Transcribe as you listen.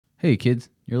Hey kids,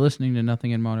 you're listening to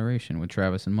Nothing in Moderation with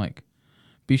Travis and Mike.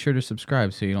 Be sure to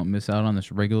subscribe so you don't miss out on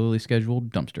this regularly scheduled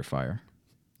dumpster fire.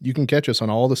 You can catch us on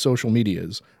all the social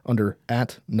medias under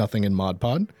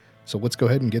 @NothingInModPod. So let's go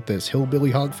ahead and get this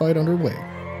hillbilly hog fight underway.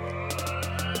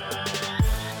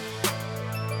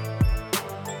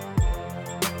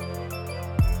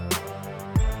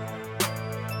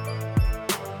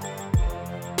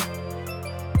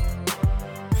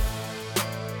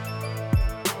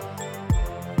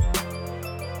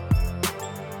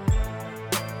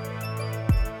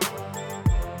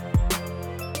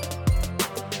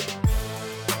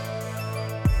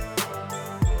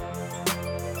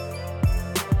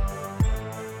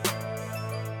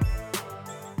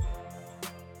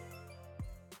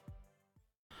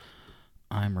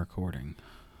 I'm recording.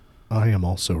 I am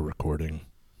also recording.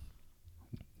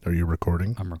 Are you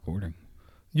recording? I'm recording.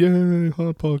 Yay,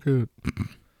 Hot Pocket.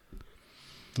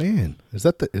 Man, is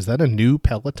that a new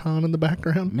Peloton in the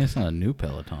background? I mean, it's not a new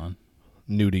Peloton.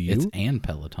 New to you? It's and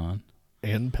Peloton.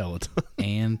 And Peloton.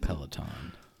 And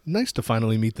Peloton. Nice to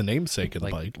finally meet the namesake of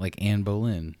the bike. Like Anne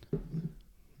Boleyn.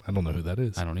 I don't know who that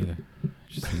is. I don't either.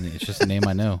 It's just a name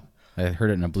I know. I heard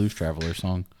it in a Blues Traveler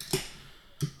song.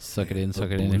 Suck it in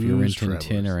if you're Rin Tin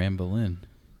Tin or Anne Boleyn.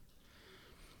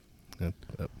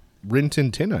 Rin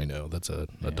Tin Tin, I know. That's a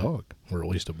dog, or at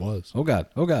least it was. Oh, God.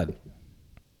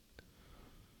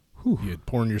 Whew. You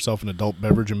pouring yourself an adult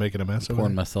beverage and making a mess of it?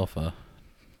 Pouring myself a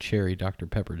cherry Dr.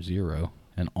 Pepper Zero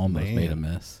and almost made a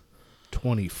mess.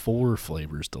 24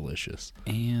 flavors delicious.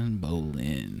 Anne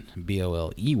Boleyn.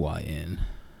 Boleyn.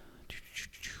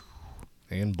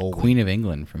 Anne Boleyn. Queen of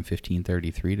England from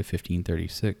 1533 to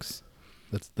 1536.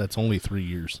 That's only 3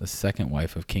 years. The second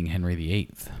wife of King Henry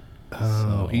VIII.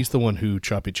 Oh, he's the one who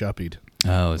choppied.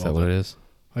 Oh, is that what it is?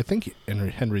 I think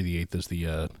Henry VIII is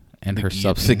the and her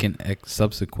subsequent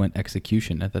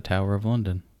execution at the Tower of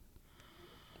London.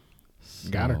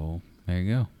 Got her. There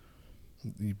you go.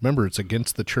 Remember, it's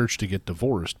against the church to get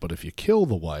divorced, but if you kill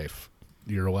the wife,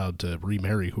 you're allowed to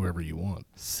remarry whoever you want.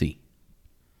 See.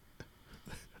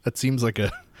 That seems like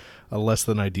a less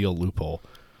than ideal loophole.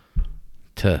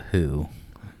 To who?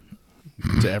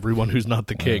 To everyone who's not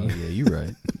the king. Yeah, you're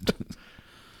right.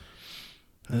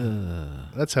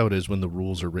 That's how it is when the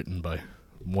rules are written by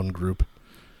one group.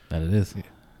 That it is. Yeah.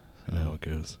 I know how it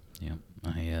goes.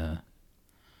 Yeah.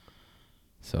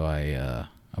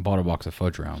 I bought a box of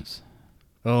Fudge rounds.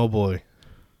 Oh boy.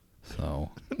 So,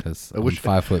 because I'm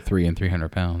 5'3" and 300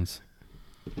 pounds.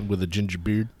 With a ginger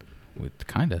beard? With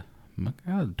kinda. I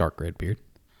got a dark red beard.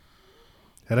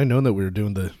 Had I known that we were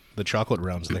doing the chocolate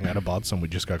rounds thing, I'd have bought some. We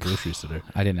just got groceries today.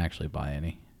 I didn't actually buy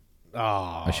any.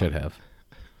 Oh. I should have.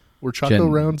 Were chocolate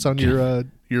rounds on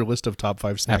your list of top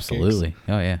 5 snack Absolutely. cakes?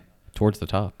 Oh, yeah. Towards the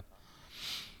top.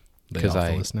 They off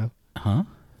the list now? Huh?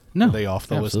 No. Are they off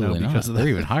the list now because of that? They're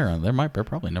even higher on. They're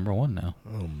probably number 1 now.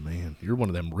 Oh, man. You're one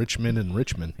of them rich men in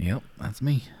Richmond. Yep, that's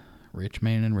me. Rich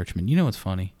man in Richmond. You know what's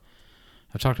funny?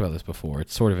 I've talked about this before.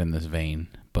 It's sort of in this vein,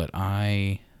 but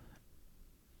I'm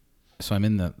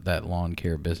in that lawn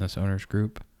care business owners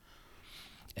group,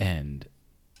 and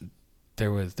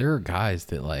there are guys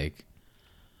that like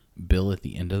bill at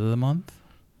the end of the month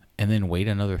and then wait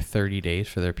another 30 days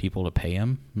for their people to pay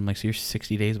them. I'm like, so you're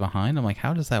 60 days behind? I'm like,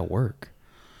 how does that work?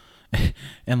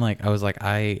 And like, I was like,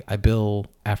 I bill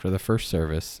after the first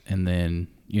service, and then,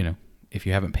 if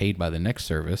you haven't paid by the next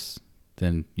service,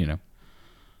 then,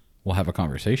 we'll have a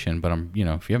conversation. But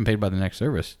if you haven't paid by the next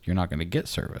service, you're not going to get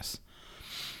service.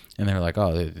 And they're like,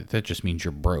 oh, that just means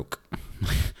you're broke.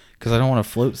 Because I don't want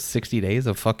to float 60 days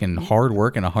of fucking hard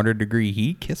work in 100-degree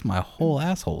heat. Kiss my whole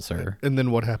asshole, sir. And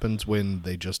then what happens when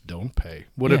they just don't pay?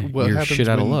 What you're happens shit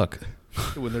out of luck.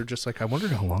 When they're just like, I wonder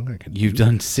how long I can You've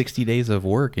done 60 days of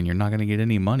work, and you're not going to get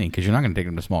any money because you're not going to take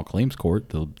them to small claims court.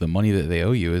 The money that they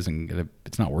owe you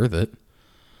it's not worth it.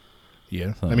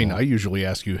 Yeah. So, I mean, I usually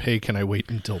ask you, hey, can I wait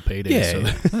until payday?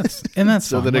 Yeah. That's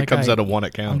so that it comes out of one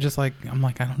account. I'm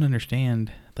like, I don't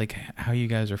understand like how you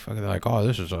guys are fucking like, oh,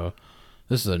 this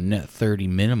is a net 30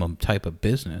 minimum type of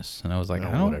business. And I was like,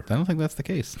 I don't think that's the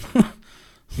case.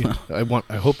 Yeah, I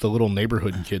hope the little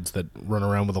neighborhood kids that run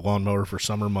around with a lawnmower for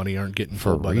summer money aren't getting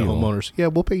told by the homeowners. Yeah,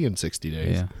 we'll pay you in 60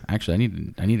 days. Yeah.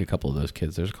 Actually, I need a couple of those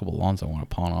kids. There's a couple of lawns I want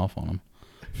to pawn off on them.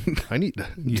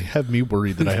 You have me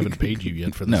worried that I haven't paid you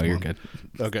yet for this. No, you're good.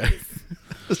 Okay.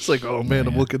 It's like, oh man,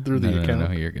 I'm looking through the account.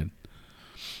 No, you're good.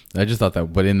 I just thought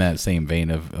that, but in that same vein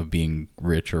of being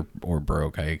rich or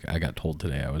broke, I got told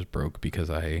today I was broke because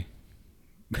I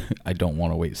don't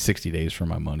want to wait 60 days for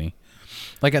my money.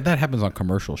 Like, that happens on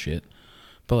commercial shit.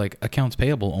 But, like, accounts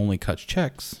payable only cuts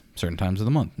checks certain times of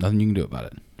the month. Nothing you can do about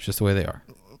it. It's just the way they are.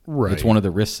 Right. It's one of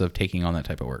the risks of taking on that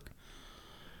type of work.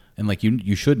 And like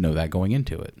you should know that going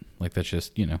into it. Like that's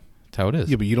just, that's how it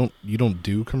is. Yeah, but you don't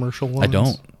do commercial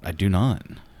lawns? I do not.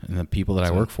 And the people that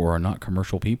I work for are not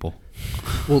commercial people.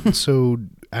 Well, so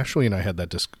Ashley and I had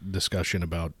that discussion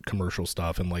about commercial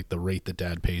stuff and like the rate that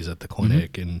Dad pays at the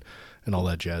clinic and all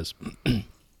that jazz.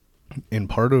 And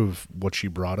part of what she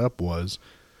brought up was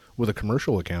with the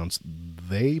commercial accounts,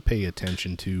 they pay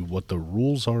attention to what the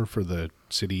rules are for the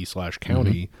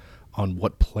city/county on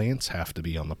what plants have to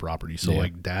be on the property. So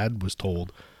like Dad was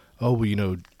told, oh,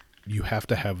 well, you have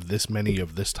to have this many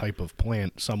of this type of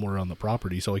plant somewhere on the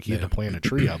property. So like he had to plant a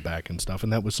tree out back and stuff.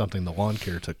 And that was something the lawn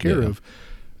care took care of.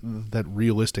 That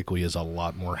realistically is a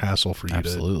lot more hassle for you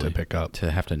to pick up.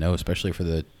 To have to know, especially for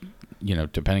the,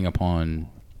 depending upon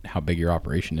how big your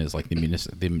operation is, like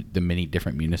the many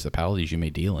different municipalities you may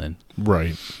deal in.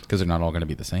 Right. Because they're not all going to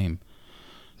be the same.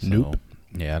 So, nope.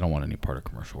 Yeah, I don't want any part of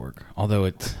commercial work. Although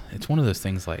it's one of those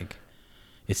things like,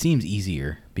 it seems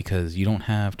easier because you don't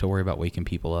have to worry about waking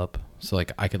people up. So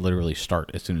like I could literally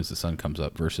start as soon as the sun comes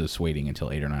up versus waiting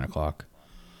until 8 or 9 o'clock.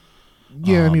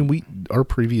 Yeah, I mean, our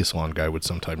previous lawn guy would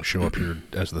sometimes show up here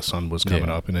as the sun was coming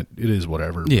up, and it is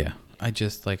whatever. Yeah, I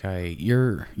just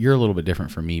you're a little bit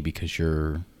different from me because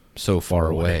you're so far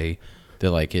away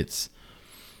that like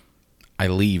I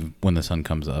leave when the sun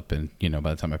comes up, and by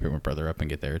the time I pick my brother up and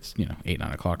get there, it's 8,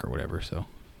 9 o'clock or whatever. So,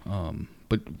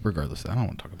 but regardless, I don't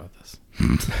want to talk about this.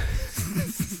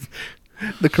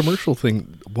 The commercial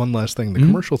thing, one last thing, the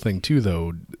commercial thing too,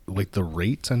 though, like the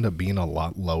rates end up being a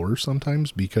lot lower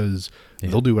sometimes because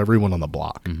they'll do everyone on the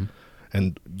block.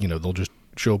 And, they'll just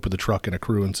show up with a truck and a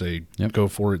crew and say, go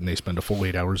for it. And they spend a full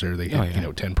 8 hours there. They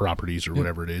hit, 10 properties or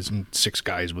whatever it is, and 6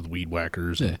 guys with weed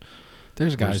whackers. Yeah.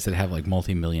 There's guys that have like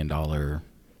multi-million-dollar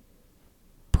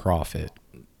profit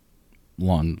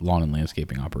lawn and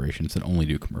landscaping operations that only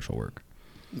do commercial work.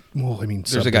 Well, I mean,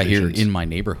 there's a guy here in my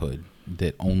neighborhood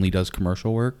that only does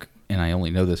commercial work, and I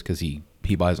only know this because he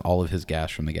buys all of his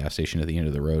gas from the gas station at the end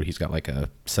of the road. He's got like a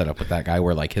setup with that guy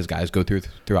where like his guys go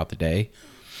throughout the day,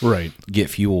 right? Get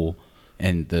fuel,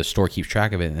 and the store keeps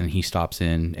track of it, and he stops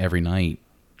in every night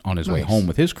on his way home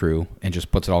with his crew and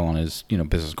just puts it all on his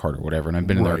business card or whatever. And I've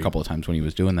been in there a couple of times when he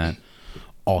was doing that.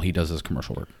 All he does is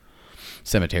commercial work,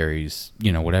 cemeteries,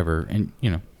 whatever, and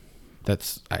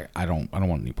that's I don't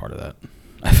want any part of that.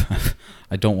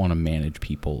 I don't want to manage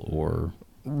people or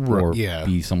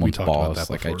be someone's boss.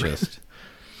 Like I just,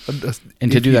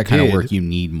 and to do that kind of work, you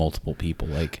need multiple people.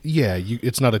 Like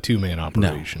it's not a 2-man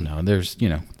operation. No.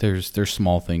 There's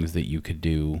small things that you could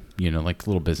do. Like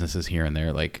little businesses here and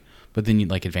there. Like, but then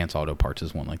like Advanced Auto Parts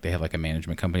is one. Like they have like a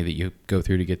management company that you go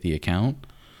through to get the account.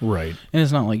 Right. And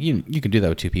it's not like you can do that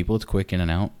with 2 people. It's quick in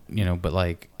and out. But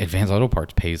like Advanced Auto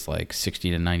Parts pays like 60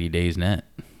 to 90 days net,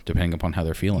 depending upon how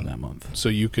they're feeling that month. So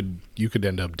you could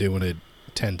end up doing it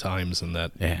 10 times in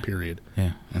that period.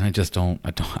 Yeah. And I just don't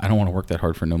want to work that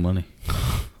hard for no money.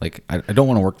 Like I don't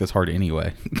want to work this hard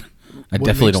anyway. I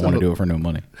definitely don't want to do it for no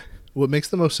money. What makes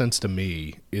the most sense to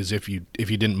me is if you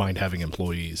didn't mind having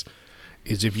employees,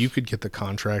 is if you could get the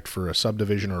contract for a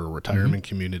subdivision or a retirement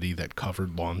community that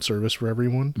covered lawn service for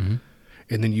everyone,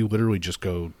 and then you literally just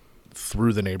go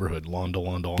through the neighborhood, lawn to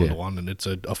lawn to lawn to lawn, and it's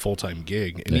a full-time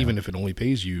gig. And even if it only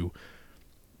pays you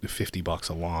 $50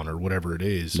 a lawn or whatever it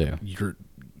is,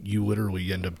 you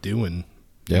literally end up doing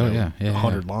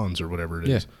 100 lawns or whatever it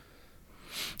is.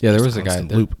 Yeah, there was a guy.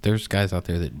 There's guys out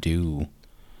there that do,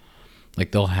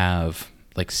 like they'll have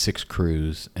like 6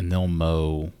 crews and they'll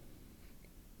mow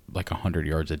like 100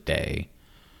 yards a day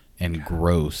and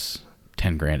gross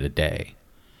 10 grand a day,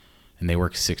 and they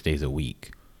work 6 days a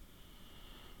week.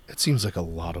 It seems like a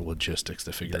lot of logistics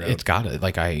to figure out.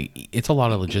 It's a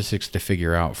lot of logistics to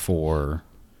figure out for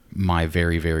my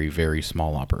very, very, very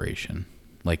small operation.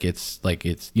 Like it's like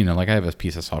I have a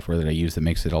piece of software that I use that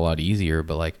makes it a lot easier,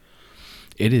 but like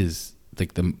it is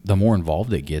like the more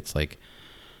involved it gets, like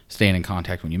staying in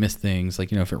contact when you miss things,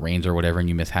 like, if it rains or whatever and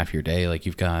you miss half your day, like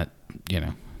you've got,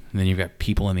 and then you've got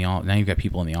people in the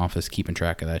office keeping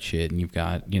track of that shit, and you've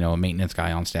got, a maintenance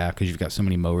guy on staff because you've got so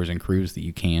many mowers and crews that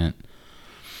you can't,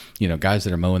 guys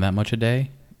that are mowing that much a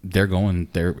day, they're going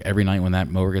there every night when that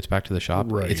mower gets back to the shop.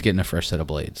 Right. It's getting a fresh set of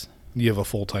blades. You have a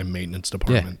full-time maintenance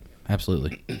department. Yeah,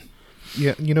 absolutely.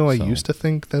 Yeah, I used to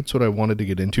think that's what I wanted to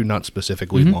get into, not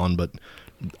specifically lawn, but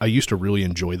I used to really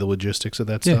enjoy the logistics of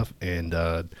that stuff, and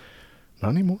not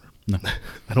anymore. No.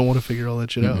 I don't want to figure all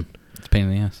that shit out. It's a pain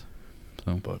in the ass.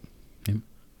 So, but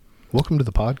welcome to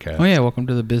the podcast. Oh yeah, welcome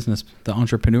to the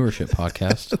entrepreneurship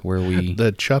podcast, where we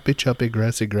the choppy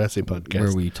grassy podcast,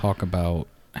 where we talk about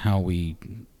how we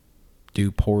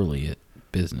do poorly at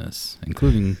business,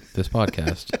 including this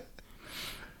podcast.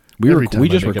 We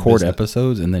just record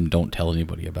episodes and then don't tell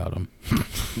anybody about them.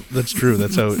 That's true.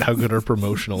 That's how good our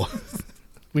promotional.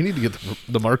 We need to get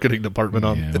the marketing department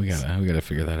on. Yeah, we gotta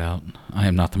figure that out. I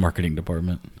am not the marketing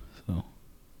department, so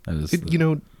that is.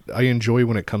 I enjoy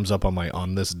when it comes up on my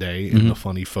on this day and the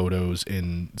funny photos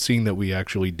and seeing that we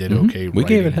actually did okay. We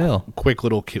gave it hell. Quick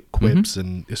little quips,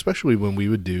 and especially when we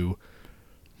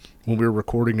were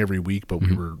recording every week, but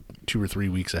we were 2 or 3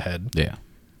 weeks ahead. Yeah,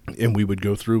 and we would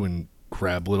go through and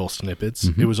grab little snippets.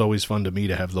 It was always fun to me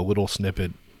to have the little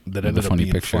snippet that ended up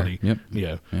being funny. Yep.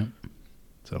 Yeah.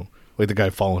 So. Like the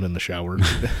guy falling in the shower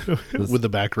with the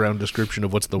background description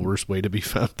of what's the worst way to be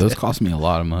found. Those cost me a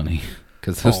lot of money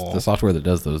because the software that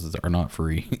does those are not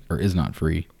free or is not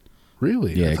free.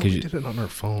 Really? Yeah, because you did it on our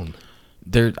phone.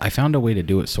 I found a way to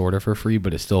do it sort of for free,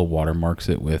 but it still watermarks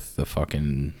it with the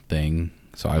fucking thing.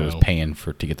 So I was paying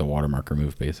to get the watermark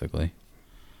removed, basically.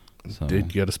 So, you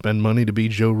got to spend money to be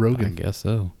Joe Rogan? I guess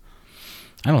so.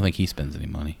 I don't think he spends any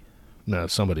money. No,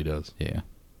 somebody does. Yeah.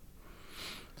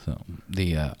 So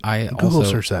Google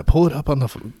search that. Pull it up on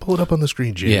the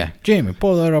screen, Jamie. Yeah, Jamie,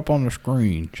 pull that up on the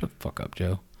screen. Shut the fuck up,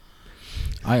 Joe.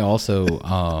 I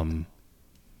also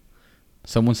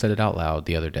someone said it out loud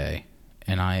the other day,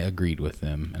 and I agreed with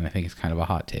them, and I think it's kind of a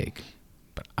hot take,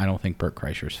 but I don't think Bert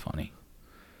Kreischer's funny.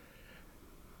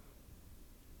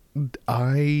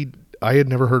 I had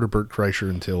never heard of Bert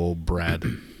Kreischer until Brad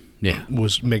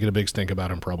was making a big stink about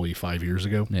him probably 5 years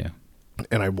ago. Yeah.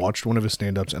 And I watched one of his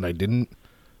stand-ups, and I didn't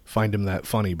find him that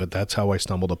funny, but that's how I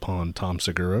stumbled upon Tom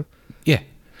Segura. Yeah,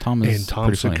 Tom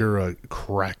Segura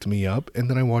cracked me up, and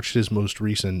then I watched his most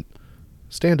recent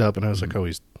stand-up, and I was like, oh,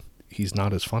 he's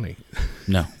not as funny.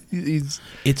 No, he's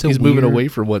moving away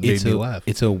from what made me laugh.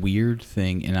 It's a weird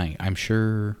thing, and I'm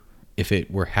sure if it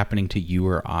were happening to you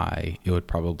or I, it would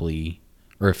probably,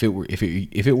 or if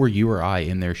it were you or I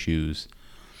in their shoes,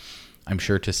 I'm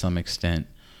sure to some extent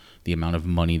the amount of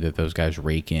money that those guys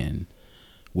rake in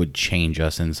would change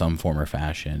us in some form or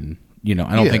fashion. I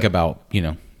don't think about,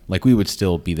 like we would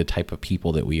still be the type of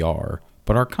people that we are,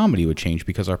 but our comedy would change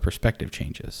because our perspective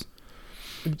changes.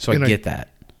 So I get that.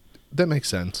 That makes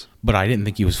sense. But I didn't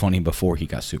think he was funny before he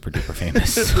got super duper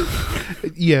famous.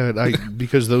 Yeah,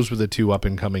 because those were the two up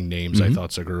and coming names. I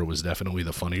thought Segura was definitely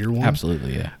the funnier one.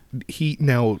 Absolutely, yeah.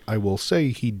 Now I will say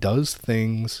he does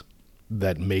things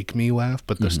that make me laugh,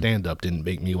 but the stand-up didn't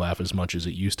make me laugh as much as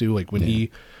it used to. Like when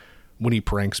he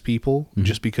pranks people,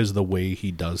 just because the way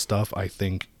he does stuff, I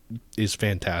think is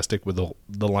fantastic with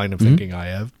the line of thinking I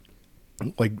have.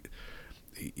 Like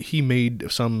he made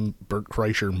some Bert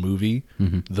Kreischer movie,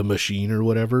 The Machine or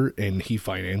whatever, and he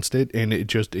financed it, and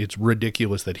it's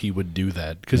ridiculous that he would do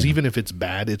that, because even if it's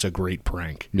bad, it's a great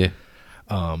prank. Yeah.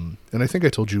 And I think I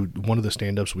told you one of the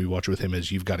stand-ups we watch with him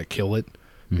is You've Got to Kill It,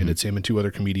 and it's him and 2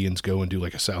 other comedians go and do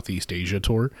like a Southeast Asia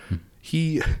tour.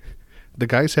 The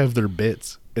guys have their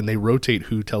bits, and they rotate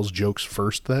who tells jokes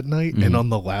first that night. And on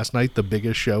the last night, the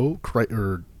biggest show,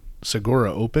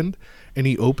 Segura opened, and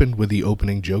he opened with the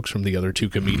opening jokes from the other 2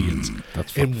 comedians.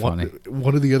 That's funny.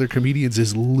 One of the other comedians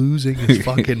is losing his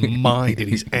fucking mind, and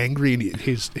he's angry, and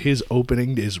his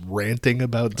opening is ranting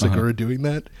about Segura doing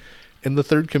that. And the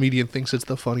third comedian thinks it's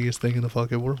the funniest thing in the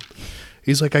fucking world.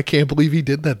 He's like, I can't believe he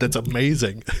did that. That's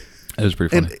amazing. It was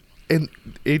pretty funny. And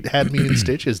it had me in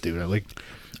stitches, dude.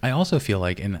 I also feel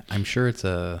like, and I'm sure it's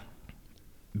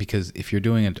because if you're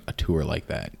doing a tour like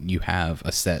that, you have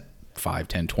a set 5,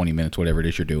 10, 20 minutes, whatever it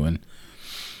is you're doing,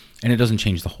 and it doesn't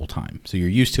change the whole time. So you're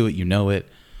used to it, you know it.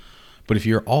 But if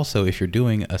you're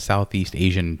doing a Southeast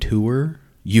Asian tour,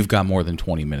 you've got more than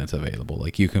 20 minutes available.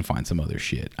 Like you can find some other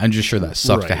shit. I'm just sure that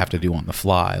sucks to have to do on the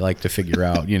fly, like to figure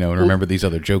out, and remember these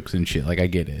other jokes and shit. Like I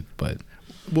get it, but.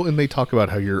 Well, and they talk about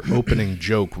how your opening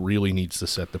joke really needs to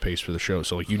set the pace for the show.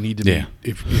 So, like, you need to be,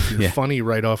 if you're funny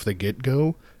right off the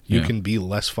get-go, you can be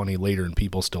less funny later and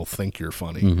people still think you're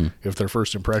funny. If their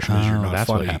first impression is you're not that's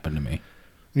funny. That's what happened to me.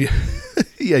 Yeah,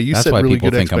 yeah, you that's set why really people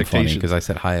good think I'm funny, expectations. because I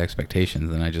set high expectations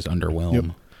and I just underwhelm. Yep.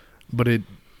 But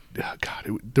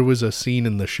there was a scene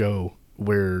in the show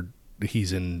where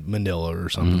he's in Manila or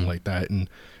something like that, and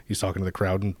he's talking to the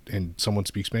crowd, and someone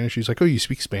speaks Spanish. He's like, oh, you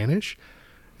speak Spanish?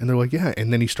 And they're like, yeah.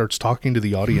 And then he starts talking to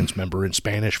the audience member in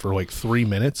Spanish for like 3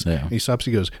 minutes. Yeah. And he stops.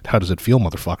 He goes, how does it feel,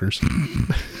 motherfuckers?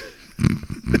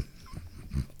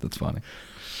 That's funny.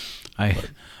 I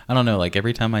don't know. Like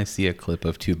every time I see a clip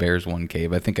of Two Bears, One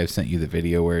Cave, I think I've sent you the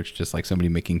video where it's just like somebody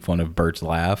making fun of Bert's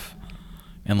laugh.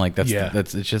 And like,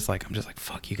 it's just like, I'm just like,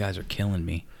 fuck, you guys are killing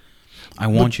me. I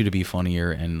want you to be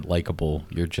funnier and likable.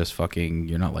 You're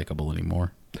not likable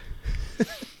anymore.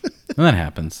 And that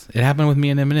happens. It happened with me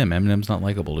and Eminem. Eminem's not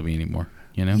likable to me anymore.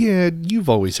 you know? Yeah, you've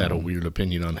always had a weird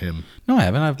opinion on him. No, I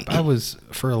haven't. I was,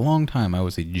 for a long time, I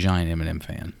was a giant Eminem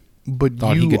fan. But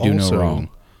Thought he could do no wrong.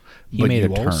 He made a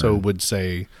turn. Also would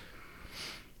say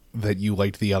that you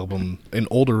liked the album, an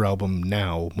older album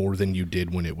now, more than you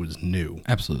did when it was new.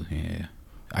 Absolutely, yeah.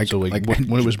 So like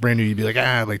when it was brand new, you'd be like,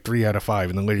 like 3 out of 5,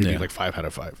 and then later you'd be like 5 out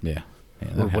of 5. Yeah.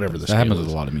 Or whatever the That happens scale with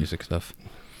is. a lot of music stuff.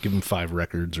 Give them 5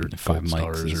 records or 5 gold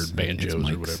stars mics or banjos or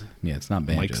whatever. Yeah, it's not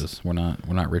banjos. We're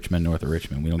not Richmond, north of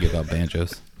Richmond. We don't give out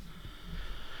banjos.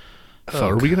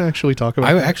 Are we gonna actually talk about?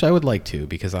 I would like to,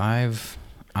 because I've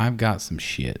got some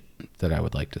shit that I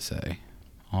would like to say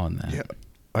on that. Yeah,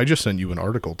 I just sent you an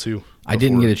article too. I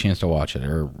didn't get a chance to watch it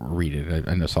or read it.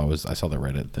 I saw the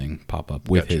Reddit thing pop up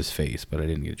with his face, but I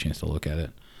didn't get a chance to look at it.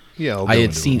 Yeah, I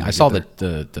saw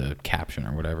the caption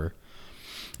or whatever,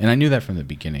 and I knew that from the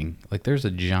beginning. Like, there's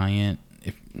a giant.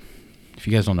 If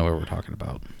you guys don't know what we're talking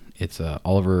about, it's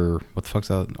Oliver. What the fuck's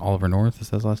that? Oliver North is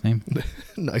that his last name?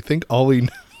 I think Ollie.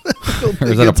 Or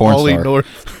is that a porn Ollie star?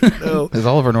 North. No. Is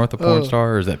Oliver North a porn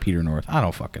star, or is that Peter North? I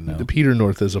don't fucking know. Peter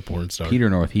North is a porn star.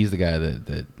 Peter North, he's the guy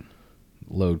that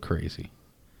load crazy.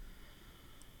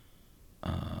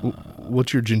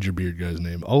 What's your ginger beard guy's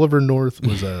name? Oliver North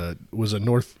was a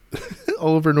North.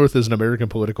 Oliver North is an American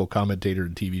political commentator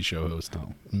and TV show host,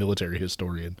 military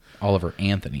historian. Oliver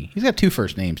Anthony. He's got 2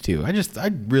 first names too.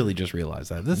 I really just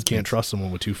realized that. You can't trust someone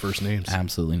with 2 first names.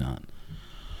 Absolutely not.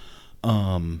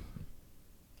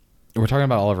 We're talking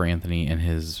about Oliver Anthony and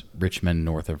his Richmond,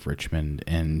 north of Richmond,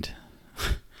 and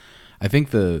I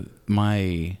think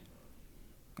my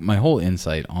whole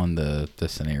insight on the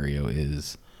scenario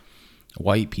is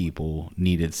white people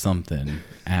needed something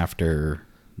after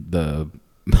the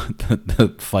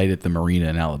fight at the marina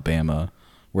in Alabama,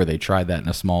 where they tried that in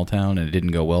a small town and it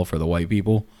didn't go well for the white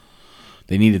people.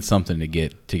 They needed something to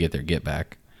get their get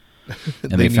back,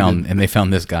 and they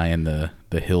found this guy in the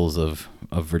hills of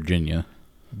Virginia.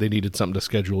 They needed something to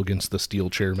schedule against the steel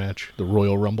chair match, the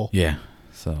Royal Rumble. Yeah.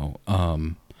 So,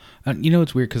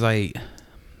 it's weird because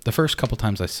the first couple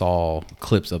times I saw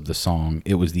clips of the song,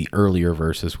 it was the earlier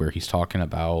verses where he's talking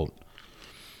about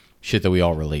shit that we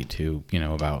all relate to,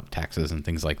 about taxes and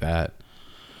things like that.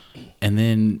 And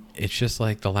then it's just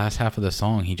like the last half of the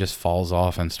song, he just falls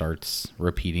off and starts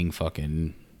repeating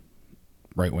fucking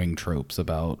right-wing tropes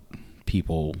about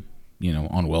people,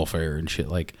 on welfare and shit.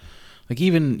 Like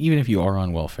even if you are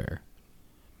on welfare,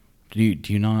 are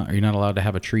you not allowed to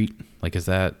have a treat? Like, is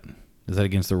that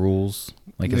against the rules?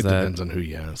 Like, it depends on who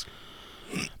you ask.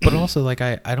 But also, like,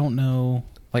 I don't know.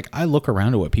 Like, I look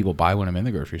around at what people buy when I'm in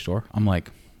the grocery store. I'm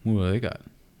like, what do they got?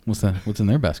 What's in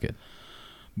their basket?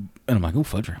 And I'm like, oh,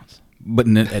 fudge rounds. But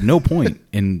at no point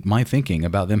in my thinking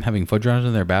about them having fudge rounds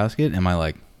in their basket am I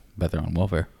like, bet they're on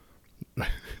welfare.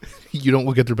 You don't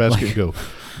look at their basket and go,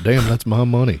 damn, that's my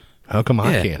money. How come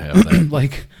I can't have that?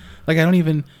 like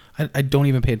I don't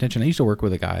even pay attention. I used to work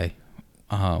with a guy.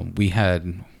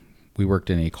 We worked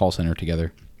in a call center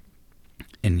together,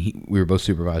 and we were both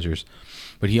supervisors,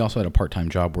 but he also had a part-time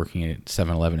job working at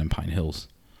 7-Eleven in Pine Hills.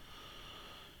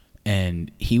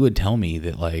 And he would tell me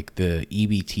that, like, the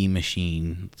EBT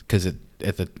machine, because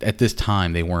at this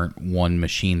time they weren't one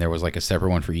machine, there was like a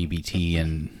separate one for EBT,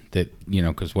 and that,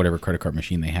 because whatever credit card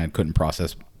machine they had couldn't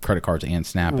process credit cards and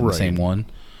Snap in the same one.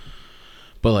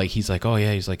 But, like, he's like, oh,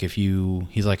 yeah, he's like,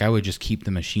 I would just keep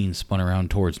the machine spun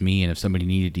around towards me, and if somebody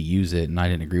needed to use it and I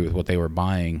didn't agree with what they were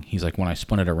buying, he's like, when I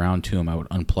spun it around to him, I would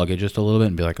unplug it just a little bit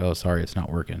and be like, oh, sorry, it's not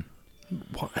working.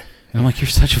 What? And I'm like, you're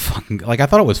such a fucking... Like, I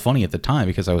thought it was funny at the time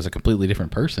because I was a completely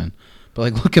different person. But,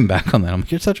 like, looking back on that, I'm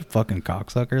like, you're such a fucking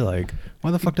cocksucker. Like,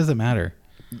 why the fuck does it matter?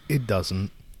 It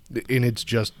doesn't. And it's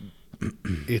just...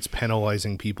 It's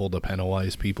penalizing people to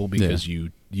penalize people because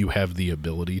you have the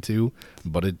ability to,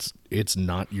 but it's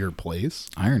not your place.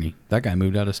 Irony. That guy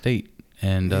moved out of state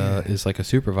and is like a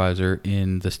supervisor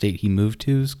in the state he moved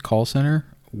to's call center,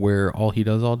 where all he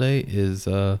does all day is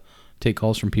take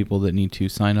calls from people that need to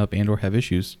sign up and or have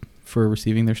issues for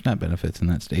receiving their SNAP benefits in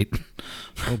that state.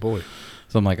 Oh boy.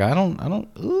 So I'm like,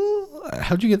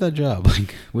 how'd you get that job?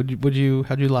 Like, how'd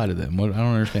you lie to them? I don't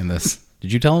understand this.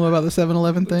 Did you tell him about the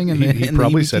 7-Eleven thing? And he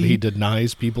probably said he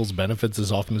denies people's benefits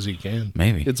as often as he can.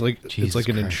 Maybe. It's like Jesus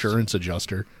an Christ. insurance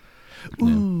adjuster.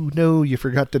 Ooh, no, you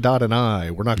forgot to dot an I.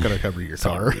 We're not going to cover your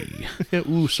car.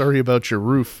 Ooh, sorry about your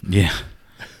roof. Yeah.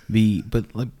 But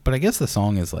I guess the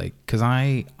song is like, because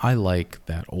I like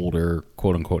that older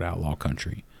quote unquote outlaw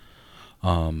country.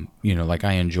 Like,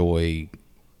 I enjoy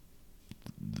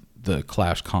the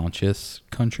Clash conscious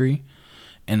country.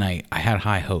 And I had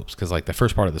high hopes because, like, the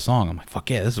first part of the song, I'm like, fuck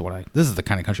yeah, this is the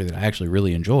kind of country that I actually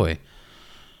really enjoy.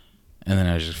 And then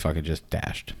I just fucking just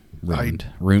dashed.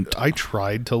 Ruined. I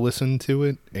tried to listen to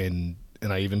it, and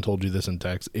I even told you this in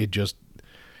text.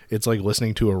 It's like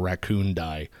listening to a raccoon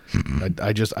die.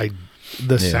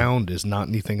 The sound is not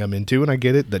anything I'm into, and I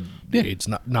get it that it's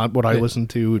not what I listen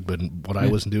to, but what I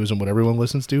listen to isn't what everyone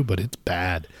listens to, but it's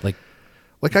bad.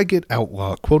 Like I get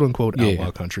outlaw, quote unquote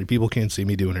outlaw country. People can't see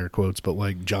me doing air quotes, but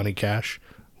like Johnny Cash,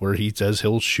 where he says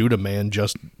he'll shoot a man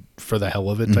just for the hell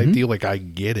of it type deal. Like I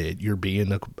get it. You're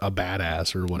being a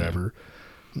badass or whatever.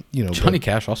 You know, Johnny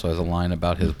Cash also has a line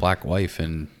about his black wife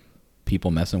and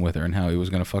people messing with her and how he was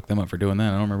going to fuck them up for doing that.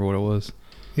 I don't remember what it was.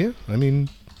 Yeah, I mean,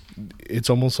 it's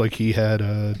almost like he had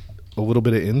a little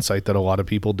bit of insight that a lot of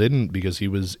people didn't, because he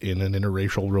was in an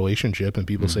interracial relationship, and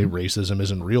people say racism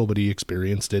isn't real, but he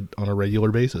experienced it on a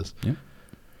regular basis. Yeah.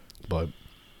 But,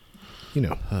 you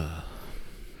know.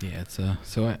 Yeah, it's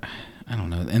so I don't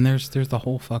know. And there's the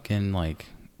whole fucking like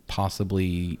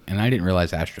possibly, and I didn't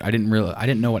realize I didn't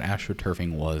know what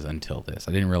astroturfing was until this.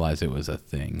 I didn't realize it was a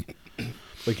thing.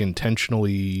 Like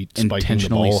intentionally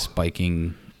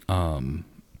spiking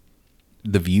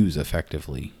the views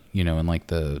effectively, you know, and like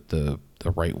the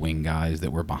right wing guys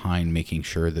that were behind making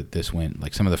sure that this went,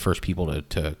 like some of the first people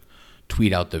to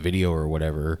tweet out the video or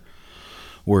whatever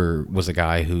was a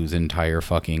guy whose entire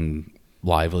fucking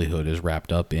livelihood is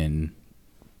wrapped up in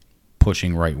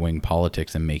pushing right wing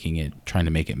politics and trying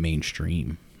to make it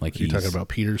mainstream. Like you're talking about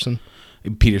Peterson,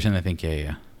 I think,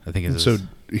 yeah. I think it's so.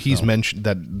 He's mentioned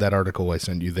that article I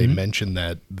sent you. They mentioned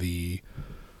that the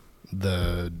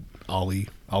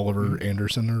Oliver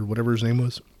Anderson or whatever his name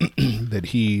was,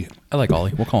 that I like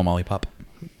Ollie. We'll call him Ollie Pop.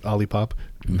 Ollie Pop.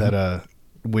 That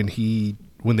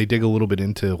when they dig a little bit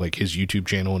into like his YouTube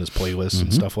channel and his playlists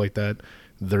and stuff like that,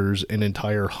 there's an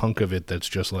entire hunk of it that's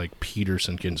just like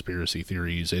Peterson conspiracy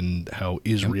theories and how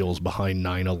Israel's behind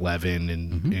 9/11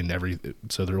 and everything.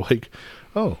 So they're like,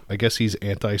 oh, I guess he's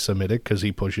anti-Semitic because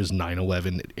he pushes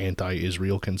 9/11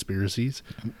 anti-Israel conspiracies.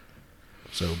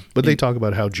 So, but they talk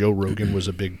about how Joe Rogan was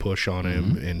a big push on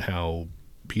him and how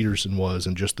Peterson was,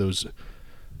 and just those.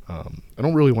 I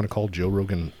don't really want to call Joe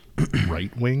Rogan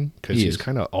right wing because he's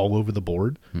kind of all over the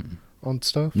board on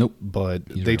stuff. Nope. But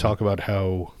they talk about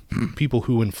how people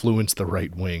who influence the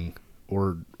right wing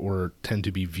or tend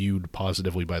to be viewed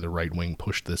positively by the right wing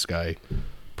push this guy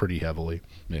pretty heavily.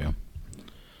 Yeah.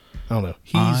 I don't know.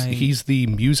 He's the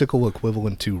musical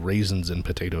equivalent to raisins in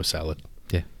potato salad.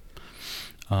 Yeah.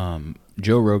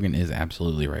 Joe Rogan is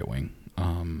absolutely right wing.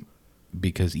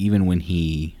 Because even when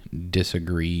he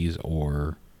disagrees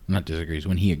when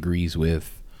he agrees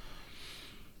with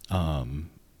quote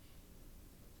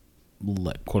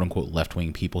unquote left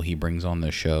wing people he brings on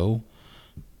the show,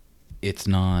 it's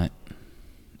not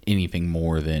anything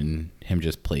more than him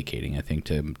just placating, I think,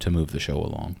 to move the show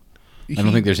along. I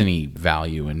don't think there's any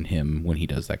value in him when he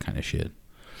does that kind of shit.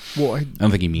 Well, I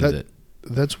don't think he means it.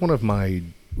 That's one of my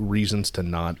reasons to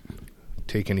not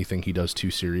take anything he does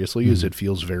too seriously, is it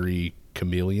feels very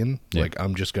chameleon. Yeah. Like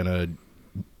I'm just gonna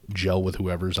gel with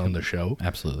whoever's on the show.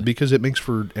 Absolutely. Because it makes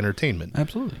for entertainment.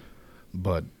 Absolutely.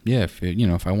 But yeah,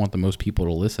 if I want the most people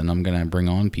to listen, I'm gonna bring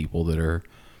on people that are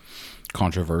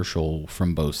controversial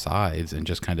from both sides and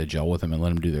just kind of gel with them and let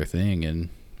them do their thing and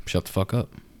shut the fuck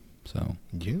up. So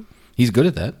yeah, he's good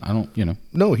at that. I don't,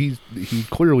 No, he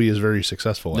clearly is very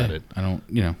successful at it. I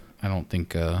don't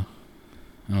think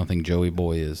Joey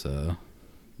Boy is I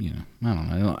don't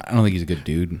know. I don't think he's a good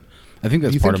dude. I think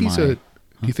that's part of my. Do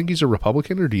you think he's a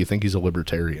Republican or do you think he's a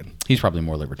libertarian? He's probably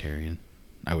more libertarian,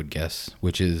 I would guess,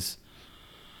 which is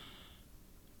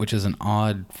an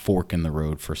odd fork in the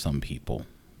road for some people.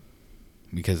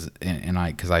 Because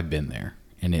I've been there,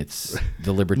 and it's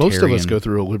the libertarian. Most of us go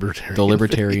through a libertarian. The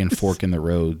libertarian fork in the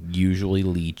road usually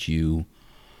leads you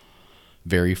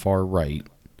very far right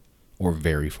or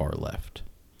very far left.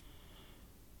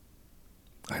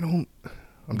 I'm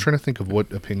trying to think of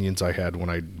what opinions I had when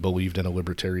I believed in a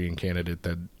libertarian candidate.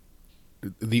 That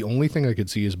the only thing I could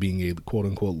see as being a quote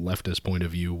unquote leftist point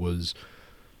of view was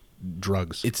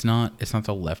drugs. It's not the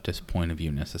leftist point of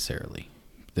view necessarily.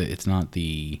 It's not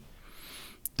the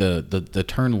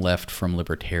turn left from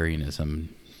libertarianism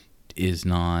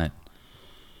isn't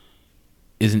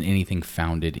anything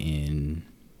founded in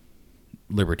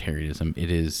libertarianism.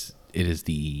 It is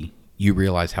you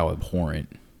realize how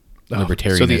abhorrent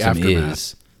libertarianism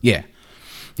is. Yeah.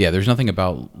 There's nothing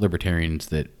about libertarians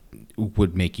that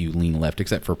would make you lean left,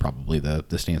 except for probably the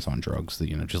stance on drugs. That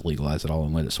just legalize it all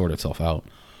and let it sort itself out.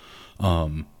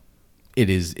 It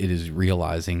is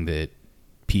realizing that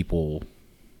people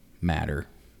matter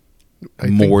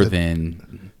more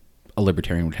than a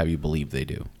libertarian would have you believe they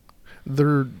do.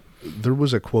 There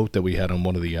was a quote that we had on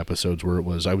one of the episodes where it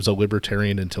was, I was a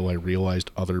libertarian until I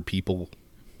realized other people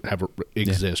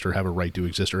exist or have a right to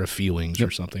exist or have feelings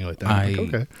or something like that. I'm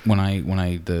like, okay. When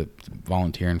I the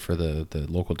volunteering for the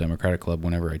local Democratic Club,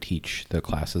 whenever I teach the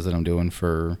classes that I'm doing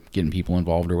for getting people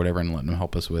involved or whatever and letting them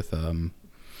help us with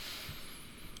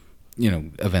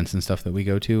events and stuff that we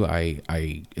go to,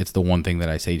 I it's the one thing that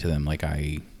I say to them, like,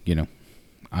 I'm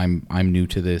new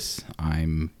to this.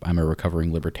 I'm a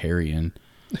recovering libertarian,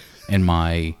 and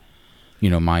my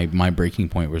breaking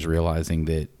point was realizing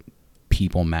that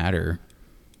people matter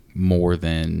more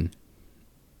than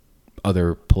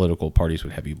other political parties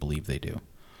would have you believe they do.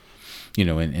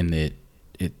 And that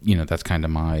that's kind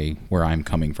of where I'm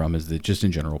coming from, is that just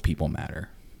in general people matter.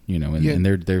 And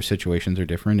their situations are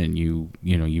different, and you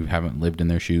haven't lived in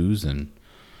their shoes, and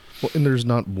there's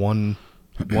not one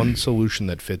solution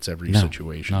that fits every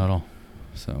situation. Not at all.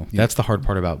 So that's the hard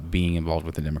part about being involved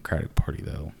with the Democratic Party,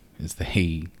 though, is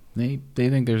they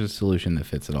think there's a solution that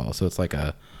fits it all. So it's like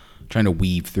trying to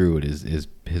weave through it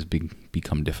has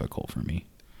become difficult for me.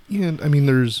 Yeah, I mean,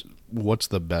 there's what's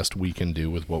the best we can do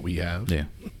with what we have. Yeah.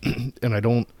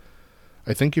 And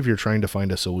I think if you're trying to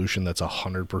find a solution that's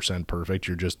 100% perfect,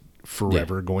 you're just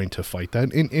forever going to fight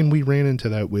that. And we ran into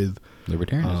that with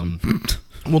libertarianism.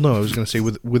 Well, no, I was going to say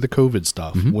with the COVID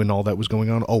stuff, when all that was going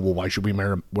on, why should we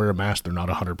wear a mask? They're not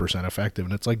 100% effective.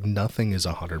 And it's like, nothing is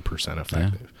 100%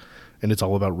 effective. Yeah. And it's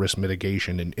all about risk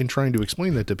mitigation and trying to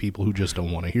explain that to people who just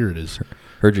don't want to hear it.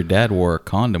 Heard your dad wore a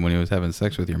condom when he was having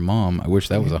sex with your mom. I wish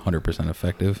that was 100%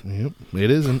 effective. Yep, it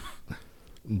isn't.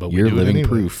 But you're living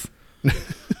proof.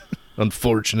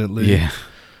 Unfortunately. Yeah.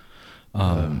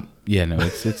 I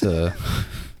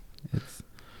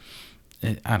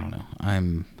don't know.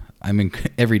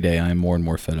 Every day I'm more and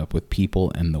more fed up with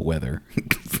people and the weather.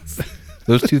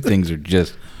 Those two things are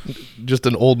just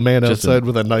an old man outside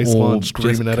with a nice lawn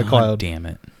screaming at a cloud. Damn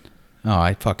it. Oh,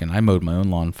 I mowed my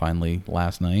own lawn finally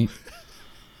last night.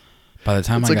 By the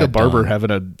time it's like a barber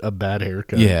having a bad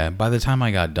haircut. Yeah, by the time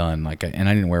I got done, and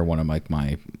I didn't wear one of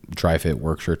my dry fit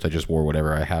work shirts. I just wore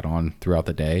whatever I had on throughout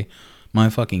the day. My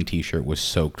fucking t-shirt was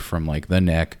soaked from the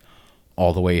neck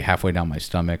all the way halfway down my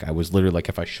stomach. I was literally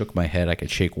if I shook my head, I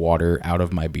could shake water out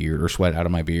of my beard or sweat out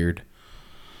of my beard.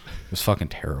 It was fucking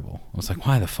terrible. I was like,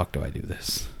 why the fuck do I do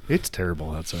this? It's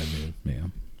terrible outside, man. Yeah.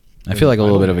 I feel like a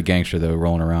little bit of a gangster, though,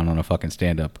 rolling around on a fucking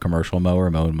stand-up commercial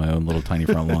mower, mowing my own little tiny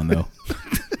front lawn, though.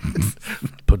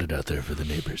 Put it out there for the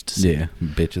neighbors to see. Yeah,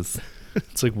 bitches.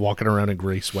 It's like walking around in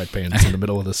gray sweatpants in the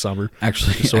middle of the summer.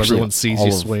 Actually, everyone sees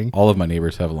you swing. All of my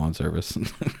neighbors have lawn service.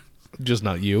 Just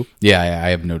not you? Yeah, I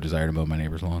have no desire to mow my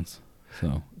neighbors' lawns.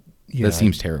 So that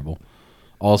seems terrible.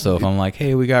 Also, if I'm like,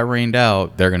 hey, we got rained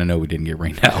out, they're going to know we didn't get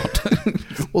rained out.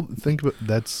 Well, think about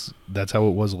that's how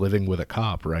it was living with a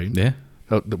cop, right? Yeah.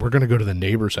 We're going to go to the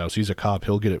neighbor's house. He's a cop.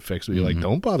 He'll get it fixed. But you're like,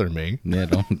 don't bother me. Yeah,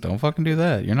 don't fucking do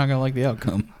that. You're not going to like the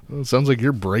outcome. Well, it sounds like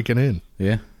you're breaking in.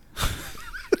 Yeah.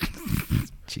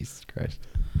 Jesus Christ.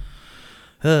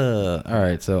 All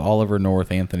right, so Oliver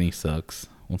North Anthony sucks.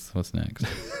 What's next?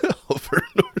 Oliver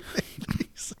North Anthony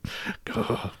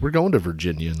sucks. We're going to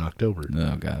Virginia in October.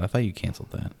 Oh, God. I thought you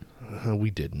canceled that.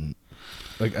 We didn't.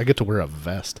 I get to wear a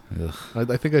vest.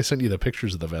 I think I sent you the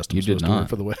pictures of the vest. You did not.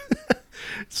 For the way.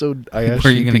 So I asked.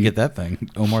 Where are you going to get that thing?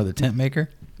 Omar the tent maker?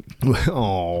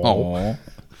 Oh. I'm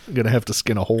going to have to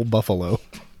skin a whole buffalo.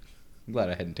 I'm glad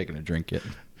I hadn't taken a drink yet.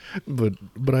 But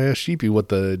I asked Sheepy what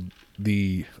the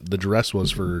dress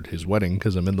was for his wedding,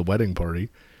 because I'm in the wedding party,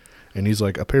 and he's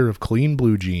like, a pair of clean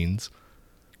blue jeans,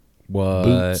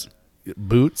 boots,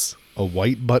 a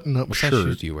white button-up shirt. What size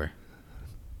shoes do you wear?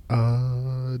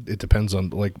 It depends on,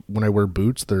 when I wear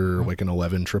boots, they're like an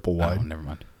 11 triple wide. Oh, never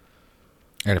mind.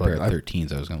 I got a pair of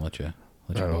 13s. I was gonna let you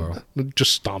borrow.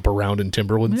 Just stomp around in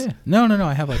Timberlands. Yeah. No.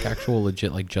 I have actual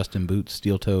legit Justin boots,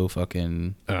 steel toe,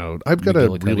 fucking. Oh, I've got a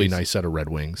really nice set of Red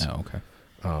Wings. Oh, okay.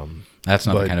 That's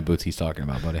not the kind of boots he's talking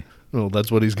about, buddy. Well,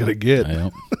 that's what he's gonna get. I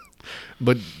know.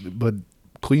 but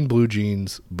clean blue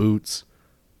jeans, boots,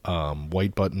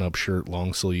 white button-up shirt,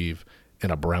 long sleeve,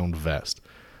 and a brown vest.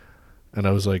 And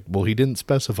I was like, well, he didn't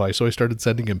specify, so I started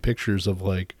sending him pictures of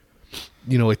the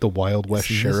Wild West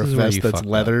sheriff vest that's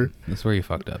leather. Up. That's where you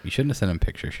fucked up. You shouldn't have sent him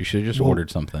pictures. You should have just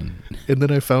ordered something. And then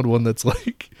I found one that's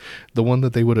the one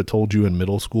that they would have told you in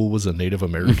middle school was a Native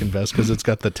American vest, because it's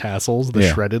got the tassels, the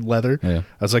shredded leather. Yeah.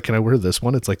 I was like, can I wear this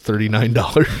one? It's like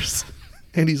 $39.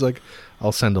 And he's like,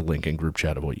 I'll send a link in group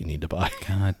chat of what you need to buy.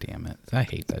 God damn it. I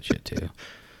hate that shit too.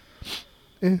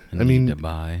 I mean, to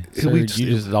buy. Sir,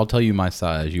 I'll tell you my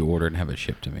size. You order it and have it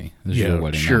shipped to me. This is your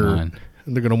wedding, sure. Not mine.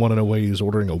 And they're going to want to know why he's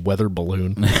ordering a weather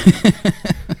balloon.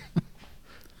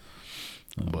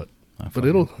 But But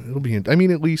it'll be. I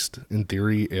mean, at least in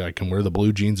theory, I can wear the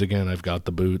blue jeans again. I've got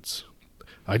the boots.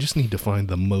 I just need to find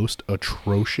the most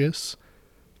atrocious,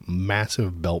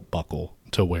 massive belt buckle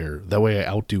to wear. That way, I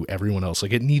outdo everyone else.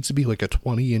 Like, it needs to be like a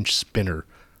 20-inch spinner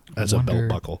as a belt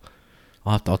buckle.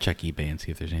 I'll check eBay and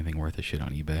see if there's anything worth a shit on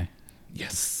eBay.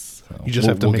 Yes. So You just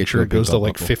have to make sure it goes to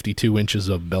like buckle. 52 inches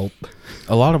of belt.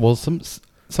 A lot of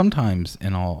sometimes,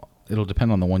 and it'll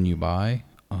depend on the one you buy,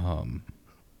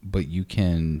 but you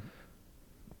can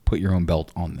put your own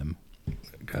belt on them.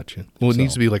 Gotcha. Well, it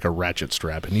needs to be like a ratchet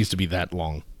strap. It needs to be that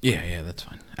long. Yeah, that's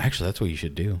fine. Actually, that's what you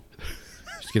should do.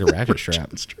 Just get a ratchet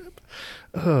strap.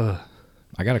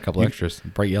 I got a couple extras,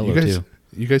 bright yellow too.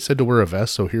 You guys said to wear a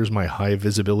vest, so here's my high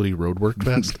visibility roadwork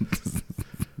vest.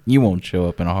 You won't show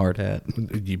up in a hard hat.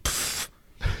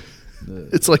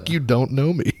 It's like you don't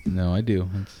know me. No, I do.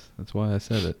 That's why I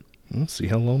said it. Let's see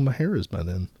how long my hair is by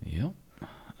then. Yep.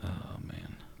 Oh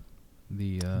man.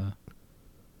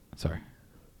 Sorry.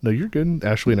 No, you're good.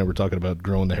 Ashley and I were talking about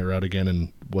growing the hair out again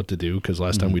and what to do, because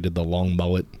last time we did the long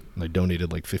mullet, and I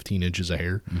donated like 15 inches of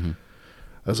hair. Mm-hmm.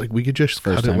 I was like, we could just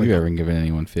first cut time it. you've ever given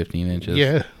anyone 15 inches.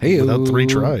 Yeah, hey, without 3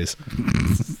 tries.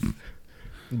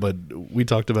 But we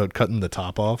talked about cutting the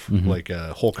top off, like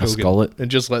Hulk Hogan, skullet, and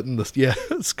just letting the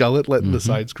skullet, letting the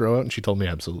sides grow out. And she told me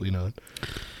absolutely not.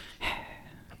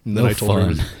 And then I told her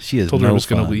I was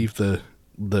going to leave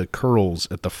the curls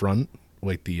at the front,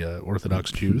 like the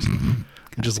Orthodox Jews, and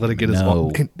just let it get as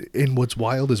long. And what's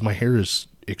wild is my hair is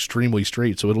extremely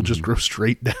straight, so it'll just grow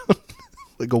straight down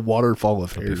like a waterfall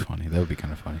of hair. That'd be funny. That would be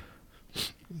kind of funny.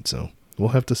 So we'll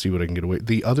have to see what I can get away.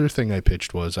 The other thing I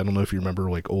pitched was, I don't know if you remember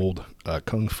like old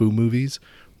kung fu movies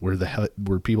where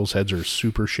where people's heads are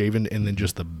super shaven and then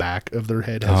just the back of their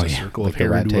head has a circle of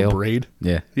hair into a braid.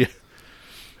 Yeah.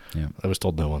 I was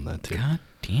told no on that too. God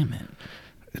damn it!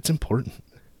 It's important.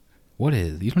 What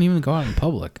is? You don't even go out in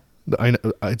public. I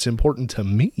know, it's important to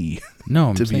me.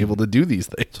 No, to be able to do these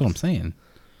things. That's what I'm saying.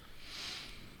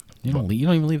 You don't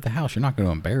even leave the house. You're not going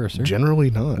to embarrass her. Generally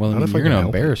not. Well, not if you're going to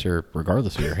embarrass her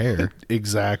regardless of your hair.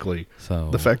 Exactly. So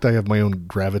the fact I have my own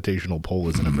gravitational pull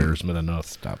is an embarrassment enough.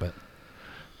 Stop it.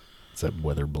 It's that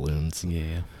weather balloons.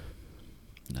 Yeah.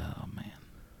 Oh man.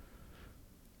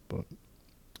 But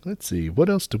let's see. What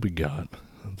else did we got?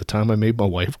 The time I made my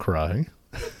wife cry.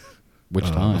 Which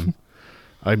time?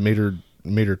 I made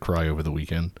her cry over the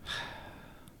weekend.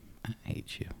 I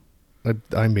hate you.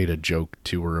 I made a joke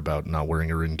to her about not wearing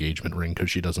her engagement ring because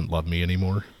she doesn't love me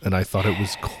anymore, and I thought it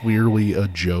was clearly a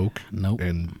joke. Nope,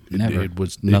 and never. It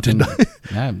was nothing.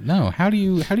 No, how do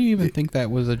you even think that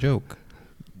was a joke?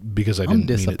 Because I didn't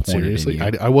mean it seriously.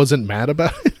 In you. I wasn't mad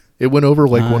about it. It went over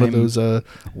like one of those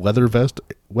weather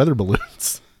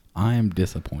balloons. I am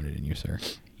disappointed in you, sir.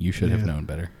 You should have known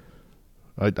better.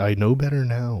 I know better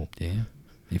now. Yeah.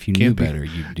 If you knew better,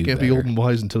 you'd do better. Can't be old and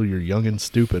wise until you're young and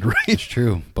stupid, right? It's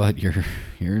true, but you're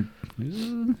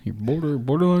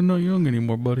borderline not young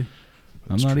anymore, buddy.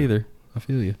 I'm not either. I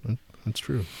feel you. That's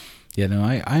true. Yeah, no,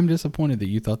 I'm disappointed that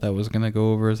you thought that was gonna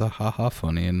go over as a ha-ha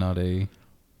funny and not a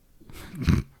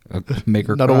make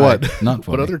her not cry. A what? Not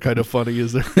funny. What other kind of funny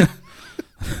is there?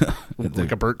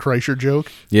 Like a Bert Kreischer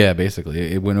joke? Yeah, basically.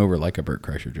 It went over like a Bert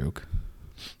Kreischer joke.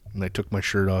 And I took my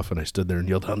shirt off and I stood there and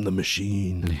yelled, "I'm the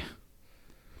machine." Yeah.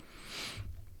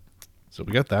 So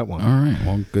we got that one. All right.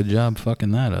 Well, good job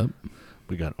fucking that up.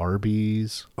 We got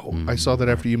Arby's. Oh, I saw that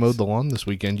after you mowed the lawn this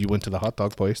weekend, you went to the hot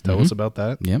dog place. Tell us about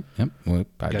that. Yep. Well,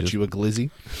 got you a glizzy.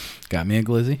 Got me a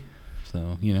glizzy.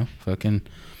 So, fucking,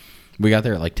 we got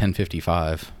there at like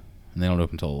 10:55, and they don't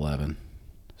open until 11.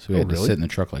 So we had to sit in the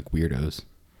truck like weirdos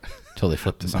until they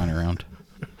flipped the sign around.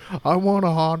 I want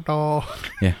a hot dog.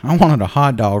 Yeah, I wanted a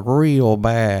hot dog real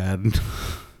bad.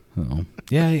 So,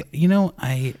 yeah,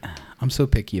 I'm so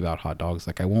picky about hot dogs.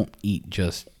 Like, I won't eat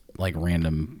just like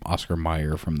random Oscar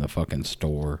Mayer from the fucking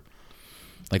store.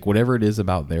 Like, whatever it is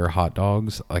about their hot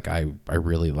dogs, like I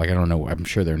really like. I don't know. I'm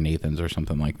sure they're Nathan's or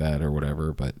something like that or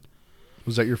whatever. But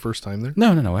was that your first time there?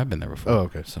 No. I've been there before. Oh,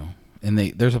 okay. So, and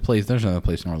there's another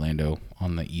place in Orlando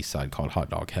on the east side called Hot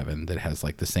Dog Heaven that has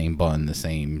like the same bun, the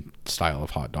same style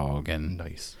of hot dog, and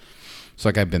nice. So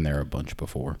like I've been there a bunch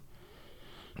before.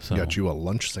 So got you a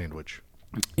lunch sandwich.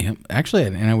 Yeah, actually,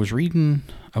 and I was on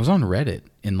Reddit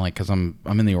because I'm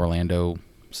in the Orlando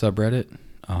subreddit,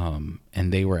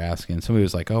 and they were asking, somebody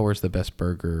was like, "Oh, where's the best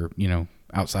burger?"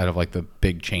 Outside of like the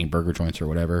big chain burger joints or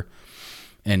whatever,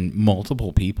 and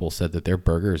multiple people said that their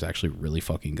burger is actually really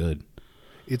fucking good.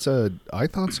 I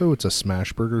thought so. It's a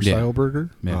smash burger style burger.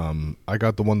 Yeah. I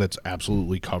got the one that's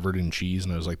absolutely covered in cheese,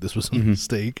 and I was like, this was a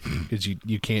mistake because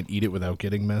you can't eat it without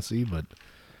getting messy. But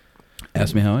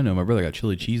Ask me how I know. My brother got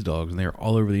chili cheese dogs, and they're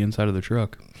all over the inside of the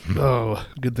truck. Oh,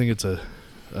 good thing it's a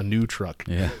new truck.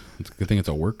 Yeah, it's a good thing it's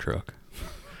a work truck.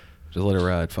 Just let it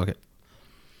ride. Fuck it.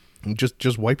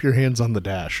 Just wipe your hands on the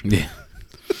dash. Yeah.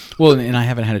 Well, and I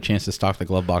haven't had a chance to stock the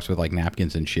glove box with like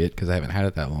napkins and shit because I haven't had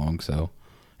it that long. So,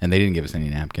 and they didn't give us any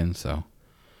napkins. So,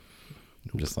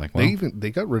 I'm just like, well,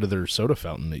 they got rid of their soda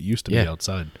fountain. It used to be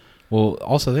outside. Well,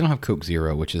 also they don't have Coke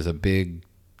Zero, which is a big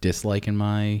dislike in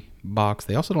my box.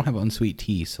 They also don't have unsweet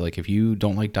tea. So, like, if you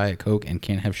don't like Diet Coke and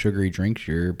can't have sugary drinks,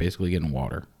 you're basically getting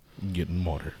water.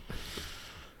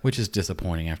 Which is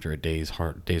disappointing after a day's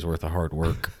worth of hard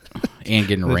work and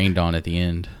getting rained on at the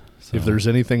end. So, if there's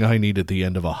anything I need at the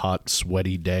end of a hot,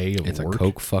 sweaty day of it's work, a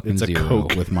Coke fucking it's a Zero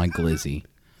Coke. with my glizzy.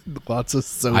 Lots of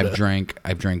soda.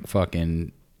 I've drank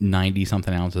fucking 90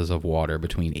 something ounces of water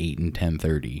between 8 and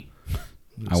 10:30.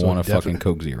 I want a fucking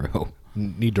Coke Zero.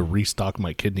 Need to restock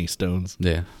my kidney stones.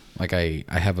 Yeah, like I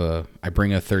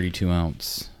bring a 32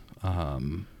 ounce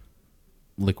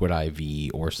liquid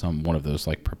IV or one of those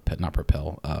like not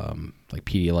Propel like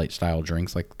Pedialyte style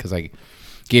drinks, like because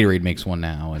Gatorade makes one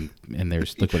now and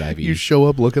there's liquid IV. You show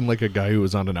up looking like a guy who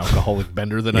was on an alcoholic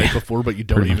bender the night before, but you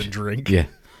don't even drink. Yeah.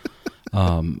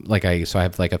 I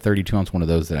have like a 32 ounce one of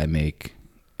those that I make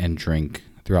and drink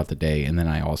throughout the day, and then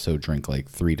I also drink like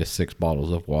 3 to 6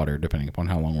 bottles of water depending upon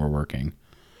how long we're working.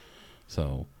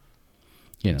 So,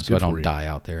 so I don't die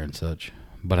out there and such.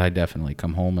 But I definitely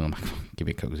come home and I'm like, give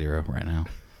me Coke Zero right now.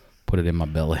 Put it in my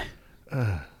belly.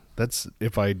 That's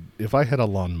if I had a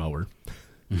lawnmower,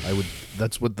 I would.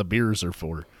 That's what the beers are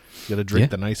for. You got to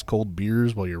drink the nice cold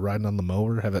beers while you're riding on the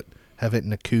mower. Have it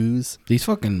in a coos.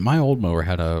 My old mower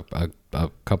had a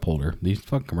cup holder. These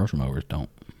fucking commercial mowers don't.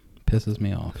 Pisses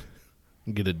me off.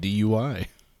 Get a DUI.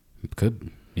 Could,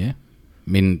 yeah.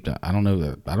 I mean, I don't know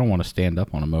that I don't want to stand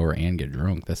up on a mower and get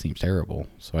drunk. That seems terrible.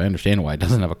 So I understand why it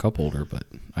doesn't have a cup holder, but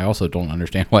I also don't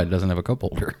understand why it doesn't have a cup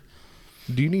holder.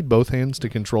 Do you need both hands to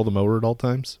control the mower at all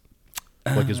times?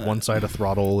 Like, is one side a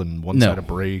throttle and one side a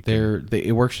brake?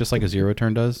 It works just like a zero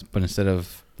turn does, but instead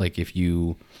of like if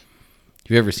you've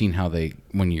ever seen how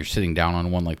when you're sitting down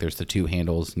on one, like there's the two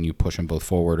handles and you push them both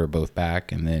forward or both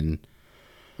back, and then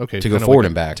to go forward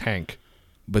and back. Tank.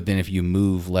 But then if you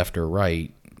move left or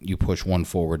right, you push one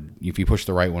forward. If you push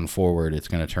the right one forward, it's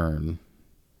going to turn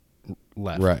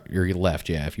left. Right, or left,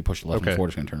 yeah. If you push the left one forward,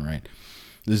 it's going to turn right.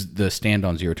 The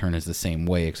stand-on zero turn is the same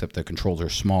way, except the controls are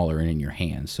smaller and in your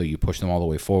hands. So you push them all the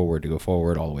way forward to go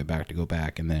forward, all the way back to go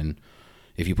back, and then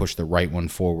if you push the right one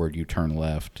forward, you turn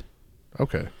left.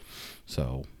 Okay.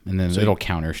 So, and then it'll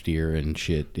counter steer and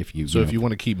shit. If you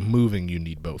want to keep moving, you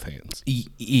need both hands.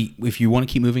 If you want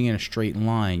to keep moving in a straight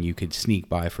line, you could sneak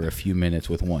by for a few minutes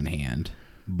with one hand.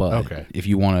 But if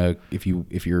you want to, if you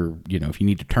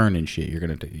need to turn and shit,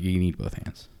 you need both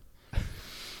hands.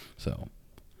 So,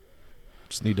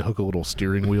 just need to hook a little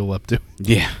steering wheel up to.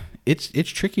 Yeah, it's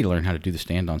tricky to learn how to do the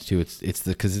stand-ons too. Because it's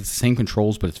the same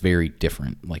controls, but it's very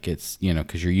different. Like it's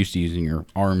because you're used to using your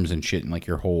arms and shit and like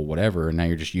your whole whatever, and now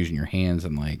you're just using your hands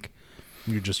and like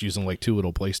you're just using like two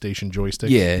little PlayStation joysticks.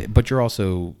 Yeah, but you're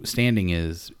also standing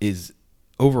is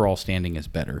overall standing is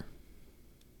better.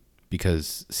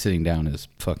 Because sitting down is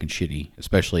fucking shitty,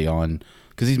 especially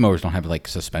because these mowers don't have like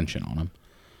suspension on them,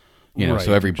 right.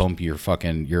 So every bump you're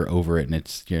over it and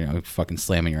it's fucking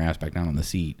slamming your ass back down on the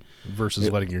seat versus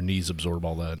letting your knees absorb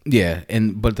all that. Yeah,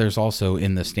 but there's also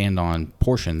in the stand-on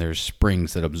portion there's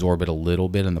springs that absorb it a little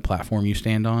bit in the platform you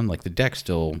stand on. Like the deck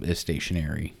still is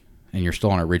stationary and you're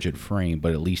still on a rigid frame,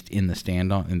 but at least in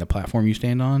the platform you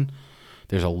stand on,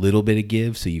 there's a little bit of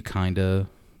give, so you kind of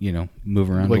move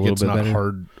around like a little bit better. Like it's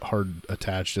not hard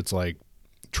attached. It's like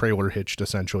trailer hitched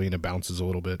essentially, and it bounces a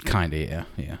little bit. Kind of,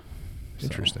 yeah.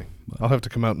 Interesting. I'll have to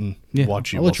come out and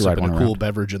watch you. I'll let you ride one a cool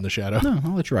beverage in the shadow. No,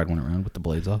 I'll let you ride one around with the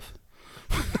blades off.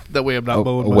 That way I'm not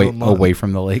mowing my own lawn. Away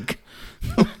from the lake.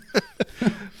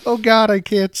 Oh God, I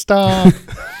can't stop.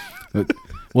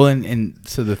 Well, and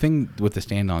so the thing with the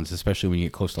stand-ons, especially when you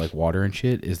get close to like water and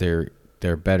shit, is they're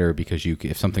better because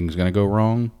if something's gonna go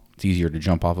wrong, it's easier to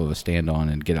jump off of a stand-on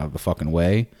and get out of the fucking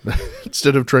way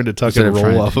instead of trying to tuck and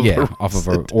roll off of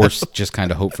or just kind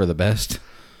of hope for the best.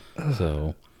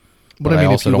 So, but I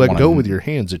mean, if you let go with your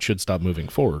hands, it should stop moving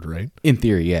forward, right? In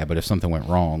theory, yeah. But if something went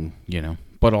wrong,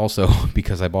 But also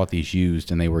because I bought these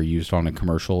used and they were used on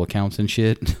commercial accounts and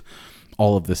shit.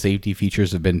 All of the safety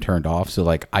features have been turned off, so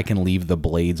like I can leave the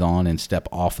blades on and step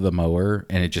off the mower,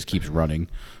 and it just keeps running,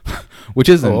 which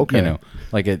isn't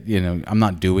I'm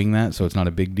not doing that, so it's not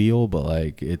a big deal. But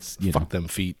like it's fuck them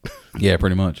feet, yeah,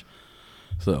 pretty much.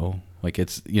 So like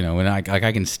it's and I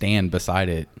can stand beside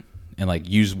it and like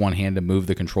use one hand to move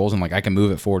the controls, and like I can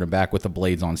move it forward and back with the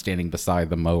blades on, standing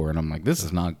beside the mower, and I'm like, this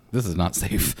is not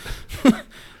safe.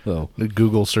 So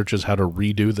Google searches how to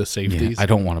redo the safeties. I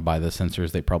don't want to buy the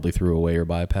sensors they probably threw away or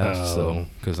bypassed, so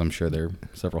because I'm sure they're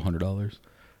several $100s.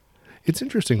 It's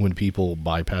interesting when people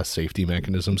bypass safety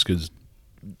mechanisms because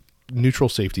neutral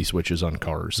safety switches on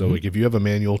cars. So like if you have a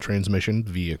manual transmission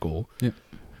vehicle,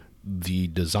 the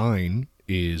design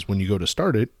is when you go to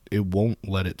start it, it won't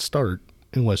let it start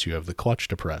unless you have the clutch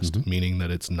depressed, meaning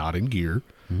that it's not in gear.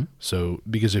 So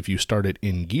because if you start it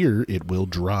in gear, it will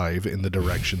drive in the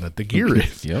direction that the gear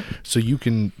is. So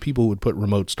people would put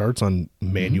remote starts on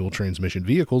manual transmission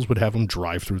vehicles, would have them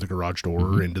drive through the garage door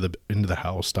or into the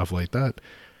house, stuff like that.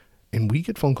 And we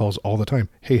get phone calls all the time.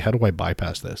 Hey, how do I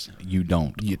bypass this? You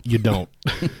don't. You don't.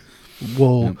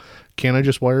 Well, can I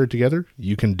just wire it together?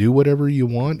 You can do whatever you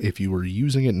want. If you were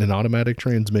using it in an automatic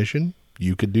transmission,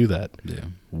 you could do that. Yeah.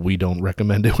 We don't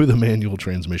recommend it with a manual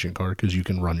transmission car because you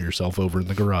can run yourself over in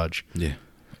the garage. Yeah.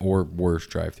 Or worse,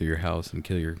 drive through your house and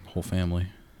kill your whole family.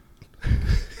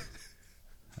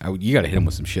 You got to hit them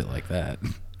with some shit like that.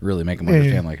 Really make them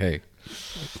understand, like, hey.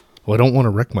 Well, I don't want to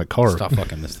wreck my car. Stop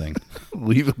fucking this thing.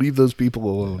 leave those people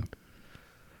alone.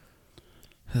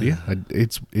 Yeah,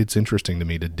 it's interesting to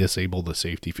me to disable the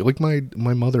safety feel. Like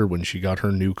my mother, when she got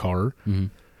her new car,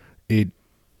 it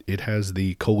has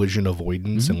the collision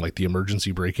avoidance and like the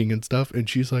emergency braking and stuff, and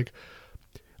she's like,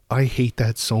 I hate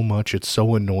that so much. It's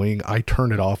so annoying. I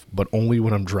turn it off, but only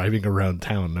when I'm driving around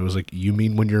town. And I was like, you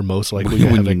mean when you're most likely to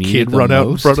have a kid run out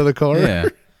in front of the car? Yeah.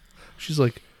 She's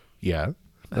like, yeah.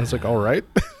 I was like, all right.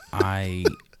 I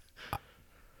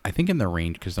think in the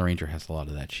Ranger, because the Ranger has a lot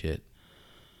of that shit.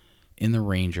 In the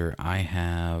Ranger, I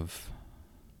have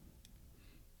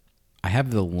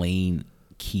the lane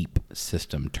keep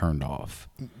system turned off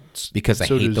because I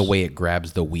hate the way it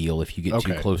grabs the wheel if you get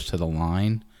too close to the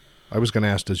line. I was going to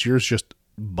ask, does yours just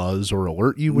buzz or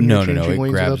alert you when you're changing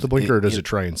lanes without the blinker, or does it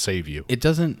try and save you? It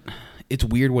doesn't. It's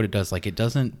weird what it does. Like, it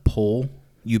doesn't pull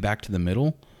you back to the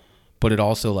middle, but it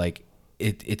also, like,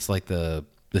 it's like the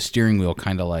steering wheel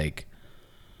kind of like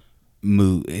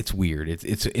move. It's weird.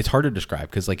 It's hard to describe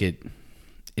because like it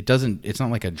doesn't. It's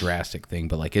not like a drastic thing,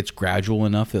 but like it's gradual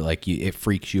enough that like it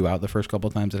freaks you out the first couple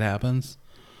of times it happens.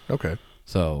 Okay.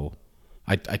 So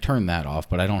I turn that off,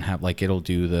 but I don't have like it'll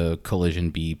do the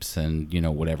collision beeps and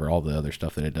whatever all the other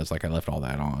stuff that it does. Like I left all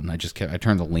that on. I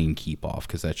turned the lane keep off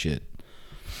because that shit.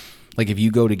 Like if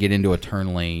you go to get into a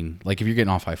turn lane, like if you're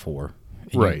getting off I-4,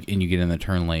 and you get in the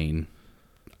turn lane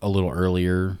a little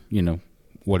earlier,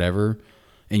 whatever,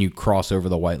 and you cross over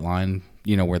the white line,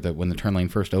 when the turn lane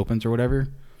first opens or whatever,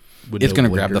 it's going to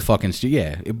grab the fucking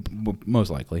most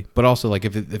likely. But also, like,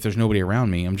 if there's nobody around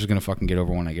me, I'm just going to fucking get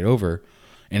over when I get over,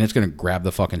 and it's going to grab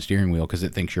the fucking steering wheel because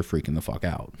it thinks you're freaking the fuck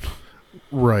out.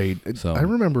 Right. So I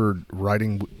remember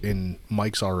riding in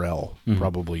Mike's RL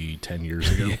probably 10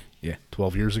 years ago. Yeah.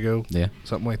 12 years ago. Yeah.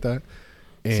 Something like that.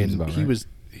 And he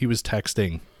was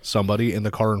texting somebody, and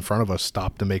the car in front of us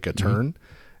stopped to make a turn,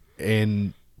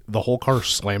 and the whole car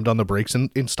slammed on the brakes and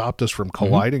stopped us from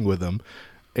colliding with him.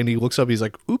 And he looks up, he's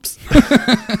like, oops.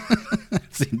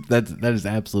 See, that is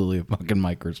absolutely a fucking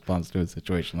Mike response to a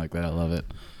situation like that. I love it.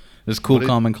 It's cool,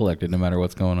 calm, and collected no matter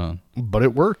what's going on. But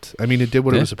it work. I mean, it did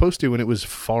what it was supposed to, and it was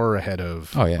far ahead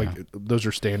of... Oh, yeah. Like, those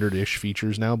are standard-ish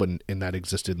features now, but and that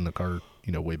existed in the car,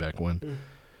 way back when.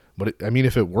 But,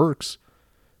 if it works...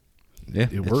 Yeah,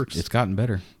 it works. It's gotten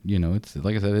better. It's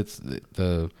like I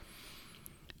said,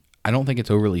 I don't think it's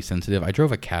overly sensitive. I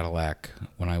drove a Cadillac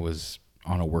when I was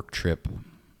on a work trip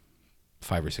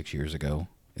 5 or 6 years ago,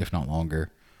 if not longer.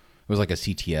 It was like a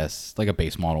CTS, like a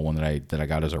base model one that I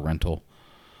got as a rental,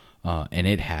 and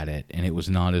it had it, and it was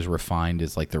not as refined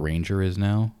as like the Ranger is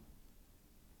now.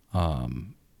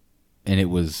 And it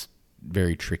was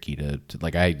very tricky to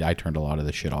like I turned a lot of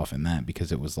the shit off in that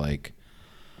because it was like,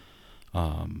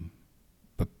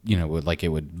 but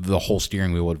the whole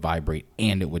steering wheel would vibrate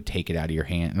and it would take it out of your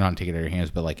hand, not take it out of your hands,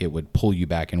 but like it would pull you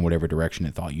back in whatever direction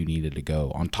it thought you needed to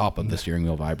go on top of the steering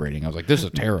wheel vibrating. I was like, this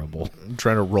is terrible.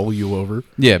 Trying to roll you over.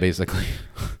 Yeah, basically.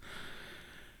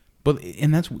 But,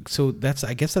 and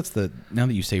I guess that's now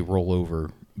that you say roll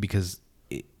over, because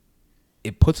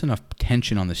it puts enough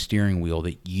tension on the steering wheel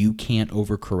that you can't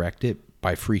overcorrect it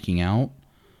by freaking out,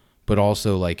 but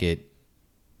also like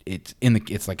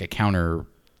it's like a counter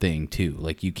thing too.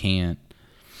 Like you can't.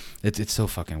 It's so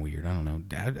fucking weird. I don't know.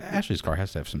 Ashley's car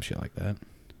has to have some shit like that.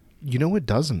 It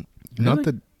doesn't. Really? Not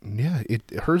that. Yeah.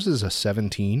 Hers is a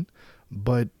 17,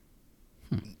 but.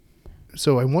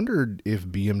 So I wondered if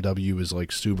BMW is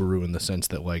like Subaru in the sense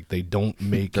that like they don't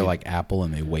make. They're like Apple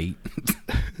and they wait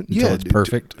until it's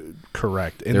perfect.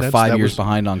 Correct. And They're that 5 years was,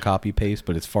 behind on copy paste,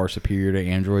 but it's far superior to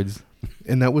Androids.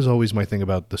 and that was always my thing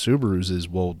about the Subarus is,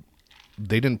 well,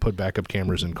 they didn't put backup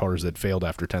cameras in cars that failed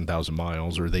after 10,000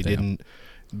 miles, or they didn't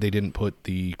put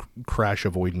the crash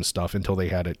avoidance stuff until they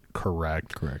had it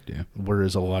correct. Correct, yeah.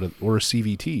 Whereas or a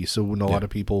CVT. So when a lot of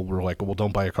people were like, well,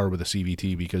 don't buy a car with a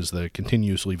CVT because the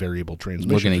continuously variable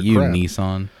transmission. Looking at you, crap.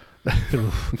 Nissan.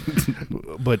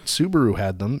 But Subaru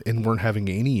had them and weren't having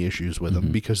any issues with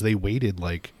them because they waited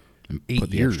like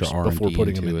 8 years before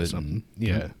putting them into something.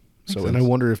 Yeah. So, and I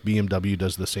wonder if BMW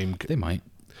does the same. They might.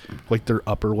 Like their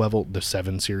upper level, the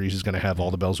 7 Series is going to have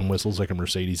all the bells and whistles like a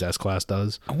Mercedes S-Class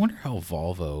does. I wonder how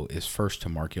Volvo is first to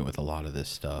market with a lot of this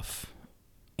stuff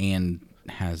and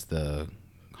has the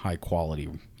high-quality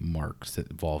marks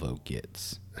that Volvo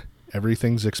gets.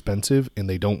 Everything's expensive, and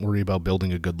they don't worry about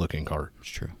building a good-looking car. It's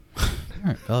true. All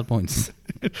right, valid points.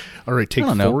 All right, take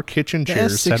 4 kitchen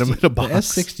chairs, set them in a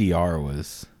box. The S60R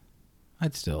was...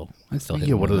 I'd still hit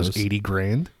Yeah, what one are those, 80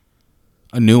 grand?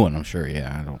 A new one, I'm sure,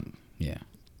 yeah. Yeah.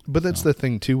 But that's the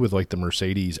thing, too, with like the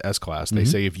Mercedes S-Class. They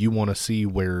say if you want to see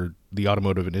where the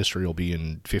automotive industry will be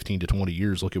in 15 to 20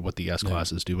 years, look at what the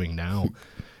S-Class is doing now.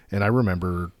 And I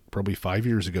remember probably 5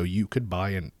 years ago, you could buy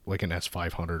an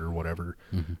S500 or whatever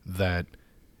that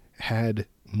had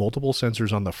multiple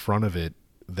sensors on the front of it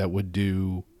that would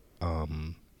do...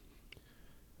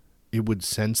 it would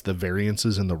sense the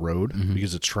variances in the road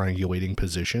because it's triangulating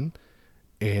position,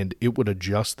 and it would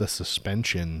adjust the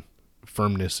suspension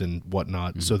firmness and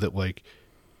whatnot so that like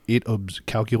it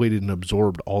calculated and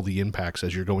absorbed all the impacts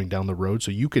as you're going down the road,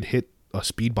 so you could hit a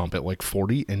speed bump at like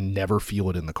 40 and never feel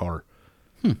it in the car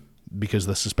because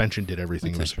the suspension did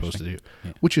everything it was supposed to do,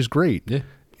 which is great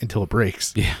until it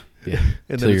breaks. And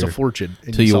then it's a fortune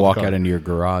until you walk out into your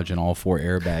garage and all 4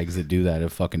 airbags that do that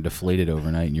have fucking deflated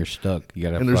overnight and you're stuck. You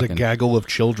gotta there's a gaggle of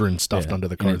children stuffed under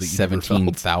the car that you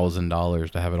 $17,000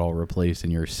 to have it all replaced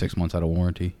and you're 6 months out of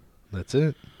warranty. That's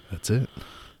it.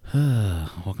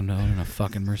 Welcome to owning a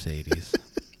fucking Mercedes.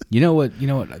 You know what?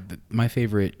 My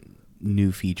favorite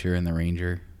new feature in the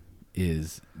Ranger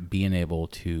is being able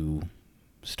to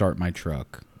start my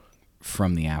truck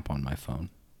from the app on my phone,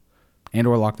 and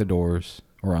or lock the doors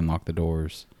or unlock the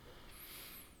doors.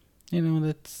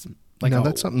 That's like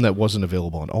that's something that wasn't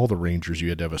available on all the Rangers. You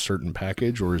had to have a certain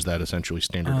package, or is that essentially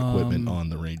standard equipment on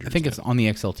the Rangers? I think it's on the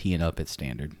XLT and up. It's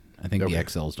standard. I think the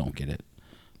XLs don't get it.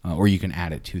 Or you can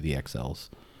add it to the XLs.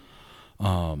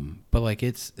 But like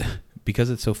it's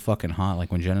because it's so fucking hot.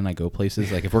 Like when Jen and I go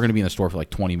places, like if we're gonna be in the store for like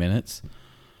 20 minutes,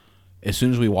 as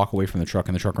soon as we walk away from the truck,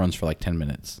 and the truck runs for like 10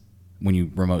 minutes when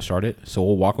you remote start it. So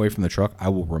we'll walk away from the truck. I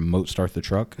will remote start the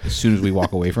truck as soon as we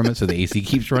walk away from it, so the AC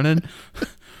keeps running.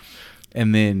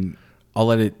 And then I'll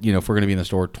let it. If we're gonna be in the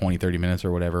store 20, 30 minutes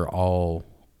or whatever, when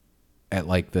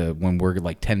we're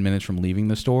like 10 minutes from leaving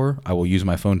the store, I will use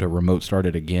my phone to remote start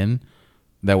it again.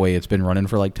 That way it's been running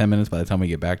for like 10 minutes by the time we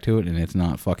get back to it, and it's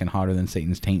not fucking hotter than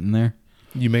Satan's taint in there.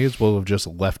 You may as well have just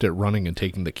left it running and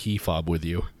taken the key fob with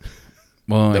you.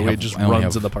 Well, that way it just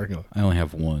runs in the parking lot. I only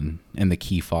have one, and the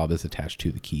key fob is attached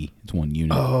to the key. It's one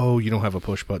unit. Oh, you don't have a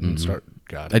push button start?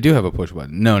 Got it. I do have a push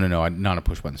button. No, not a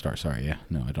push button start. Sorry, yeah.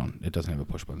 No, I don't. It doesn't have a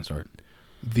push button start.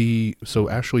 So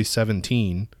Ashley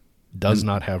 17 does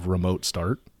not have remote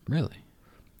start. Really?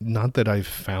 Not that I've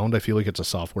found. I feel like it's a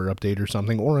software update or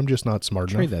something, or I'm just not smart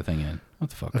enough. Trade that thing in.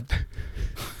 What the fuck?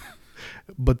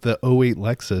 But the 08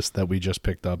 Lexus that we just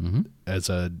picked up as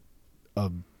a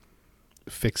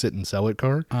fix it and sell it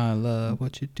car. I love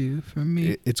what you do for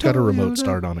me. It's got a remote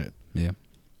start on it. Yeah.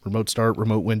 Remote start,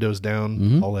 remote windows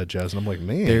down, all that jazz. And I'm like,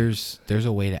 man. There's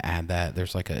a way to add that.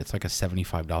 It's like a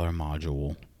 $75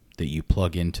 module that you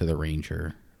plug into the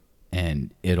Ranger.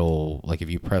 And it'll, like, if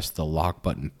you press the lock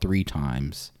button 3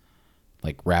 times,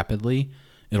 like, rapidly,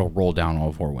 it'll roll down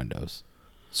all 4 windows.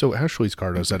 So Ashley's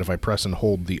car does that. If I press and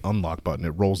hold the unlock button, it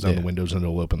rolls down the windows and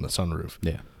it'll open the sunroof.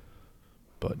 Yeah.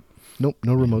 But, nope,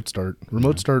 no remote start.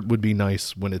 Remote start would be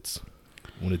nice when it's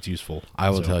useful. I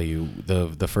will tell you,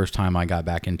 the first time I got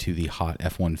back into the hot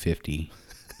F-150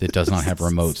 that does not have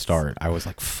remote start, I was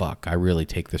like, fuck, I really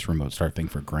take this remote start thing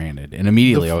for granted. And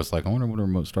immediately I was like, I wonder what a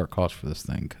remote start costs for this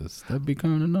thing, because that'd be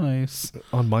kind of nice.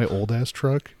 On my old-ass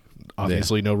truck,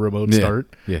 obviously no remote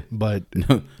start. Yeah. But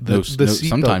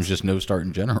sometimes just no start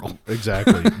in general.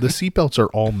 Exactly. The seatbelts are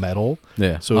all metal.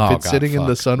 Yeah. So if it's sitting in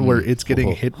the sun where it's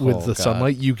getting hit with the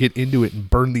sunlight, you get into it and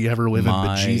burn the ever-living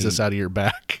bejesus out of your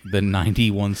back. The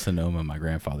 91 Sonoma my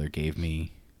grandfather gave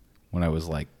me when I was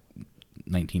like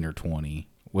 19 or 20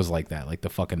 was like that. Like the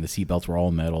seatbelts were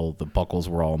all metal, the buckles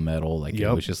were all metal. Like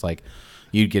Yep. it was just like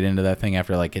you'd get into that thing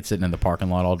after like it's sitting in the parking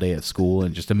lot all day at school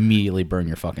and just immediately burn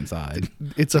your fucking side.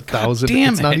 It's 1,000.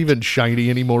 damn It's not it. even shiny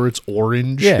anymore. It's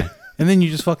orange. Yeah, and then you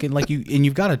just fucking like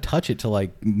you've got to touch it to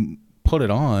like put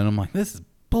it on. I'm like, this is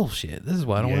bullshit. This is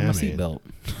why I don't wear my seatbelt.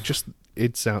 Just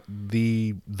it's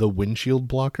the windshield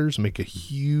blockers make a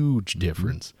huge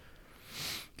difference.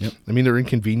 Yep. I mean, they're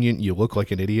inconvenient. You look like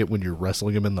an idiot when you're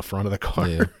wrestling them in the front of the car,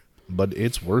 Yeah. but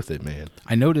it's worth it, man.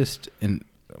 I noticed, and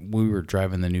we were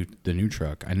driving the new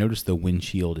truck. I noticed the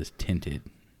windshield is tinted,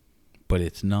 but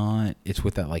it's not. It's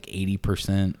with that like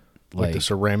 80%, Like the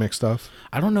ceramic stuff.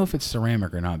 I don't know if it's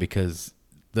ceramic or not because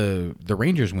the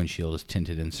Ranger's windshield is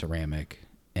tinted in ceramic,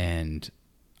 and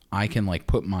I can like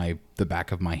put the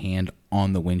back of my hand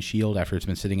on the windshield after it's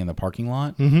been sitting in the parking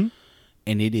lot, and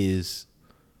it is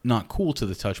not cool to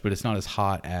the touch, but it's not as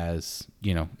hot as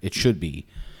it should be.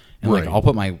 And right.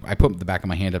 like I put the back of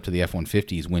my hand up to the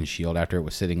F-150's windshield after it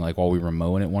was sitting like while we were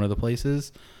mowing at one of the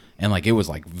places, and like it was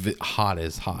like hot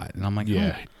as hot, and I'm like,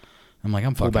 yeah, I'm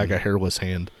fucking pull back a hairless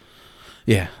hand.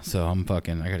 Yeah, so I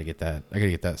gotta get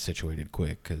that situated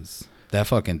quick because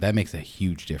that makes a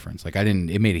huge difference. Like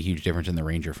it made a huge difference in the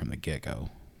Ranger from the get go.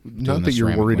 Not that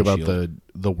you're worried about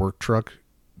the work truck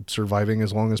surviving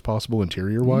as long as possible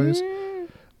interior wise,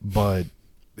 but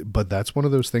that's one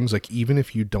of those things. Like even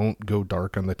if you don't go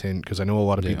dark on the tint, because I know a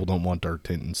lot of people don't want dark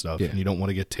tint and stuff, and you don't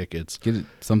want to get tickets. Get it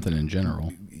something in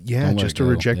general. Yeah, just to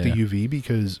reject the UV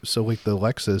because like the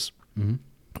Lexus. Mm-hmm.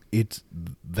 It's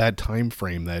that time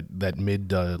frame that mid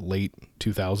to late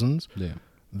 2000s. Yeah,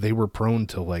 they were prone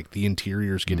to like the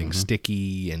interiors getting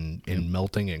sticky and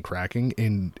melting and cracking.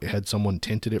 And had someone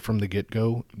tinted it from the get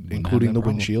go, including the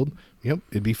windshield,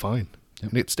 it'd be fine.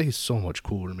 Yep. And it stays so much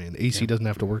cooler, man. The AC doesn't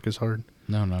have to work as hard.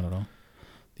 No, not at all.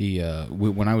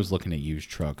 When I was looking at used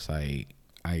trucks, and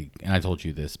I told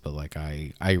you this, but like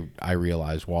I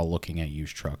realized while looking at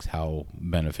used trucks how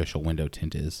beneficial window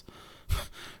tint is.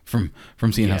 from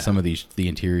seeing how some of the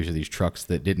interiors of these trucks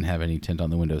that didn't have any tint on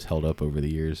the windows held up over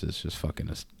the years is just fucking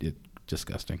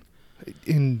disgusting.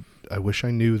 And I wish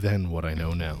I knew then what I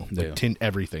know now. Like tint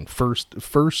everything.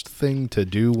 First thing to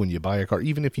do when you buy a car,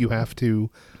 even if you have to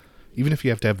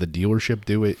have the dealership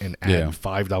do it and add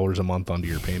 $5 a month onto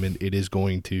your payment, it is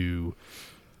going to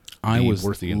be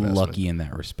worth the investment. Lucky in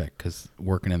that respect because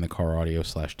working in the car audio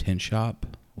 / tint shop,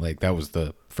 like that was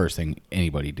the first thing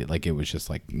anybody did. Like it was just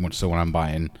like, so when I'm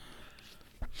buying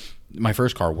my very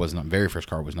first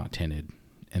car was not tinted,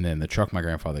 and then the truck my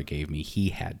grandfather gave me, he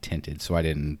had tinted, so I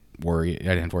didn't worry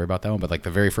about that one. But like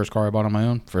the very first car I bought on my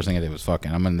own, first thing I did was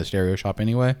I'm in the stereo shop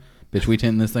anyway, bitch, we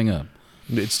tinting this thing up.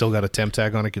 It's still got a temp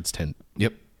tag on it, gets tint.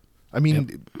 Yep. I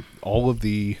mean, all of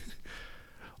the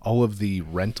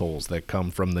rentals that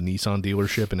come from the Nissan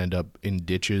dealership and end up in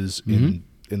ditches in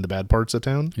the bad parts of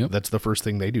town, that's the first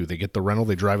thing they do. They get the rental,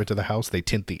 they drive it to the house, they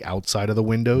tint the outside of the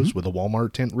windows with a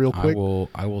Walmart tint real quick.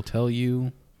 I will tell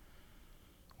you,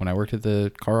 when I worked at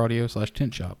the car audio /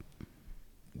 tint shop,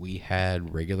 we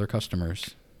had regular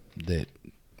customers that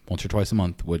once or twice a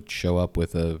month would show up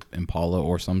with a Impala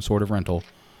or some sort of rental.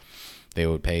 They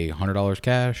would pay $100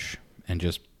 cash and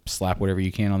just slap whatever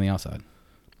you can on the outside.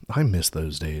 I miss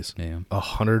those days. Yeah.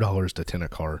 $100 to tint a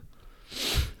car.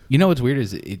 You know what's weird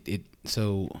is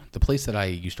so the place that I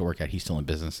used to work at, he's still in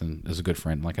business and is a good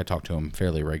friend. Like I talk to him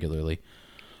fairly regularly.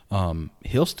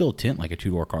 He'll still tint like a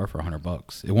 2-door car for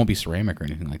 $100. It won't be ceramic or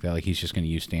anything like that. Like he's just going to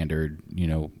use standard,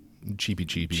 cheap.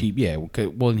 Yeah.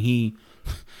 Well, and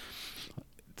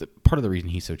part of the reason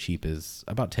he's so cheap is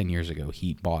about 10 years ago,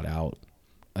 he bought out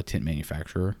a tint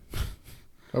manufacturer.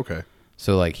 Okay.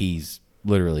 So like he's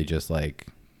literally just like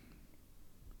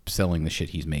selling the shit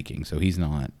he's making. So he's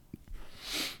not.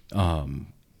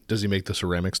 Does he make the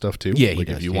ceramic stuff too? Yeah, like he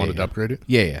does. If you wanted to upgrade it.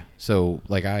 Yeah. So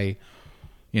like he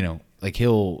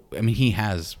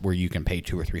has where you can pay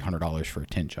 $200 or $300 for a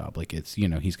tint job. Like it's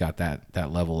he's got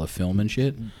that level of film and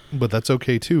shit. But that's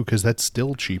okay too because that's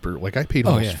still cheaper. Like I paid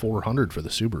almost $400 for the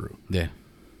Subaru. Yeah.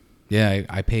 Yeah,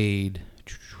 I paid.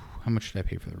 How much did I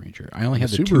pay for the Ranger? I only had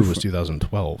the Subaru was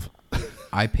 2012.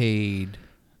 I paid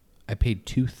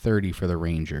 $230 for the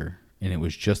Ranger, and it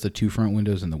was just the 2 front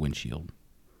windows and the windshield.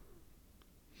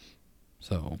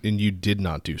 So. And you did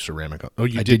not do ceramic. I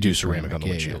did do ceramic on the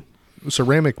windshield. Yeah.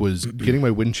 Ceramic was getting my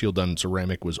windshield done.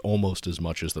 Ceramic was almost as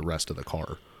much as the rest of the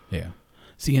car. Yeah.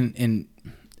 See, and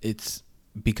it's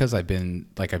because I've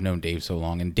known Dave so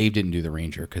long, and Dave didn't do the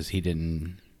Ranger because I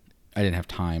didn't have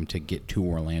time to get to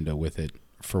Orlando with it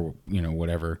for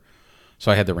whatever.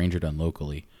 So I had the Ranger done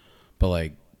locally, but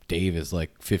like Dave is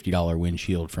like $50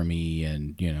 windshield for me,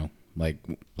 and Like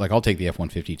I'll take the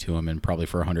F-150 to him, and probably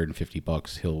for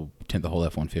 $150, he'll tint the whole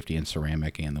F-150 in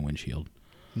ceramic and the windshield.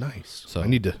 Nice. So I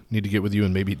need to get with you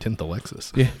and maybe tint the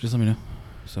Lexus. Yeah, just let me know.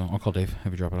 So I'll call Dave,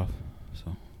 have you drop it off.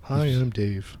 So hi, I'm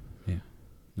Dave. Yeah.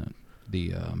 No,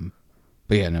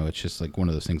 but yeah, no, it's just like one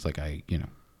of those things. Like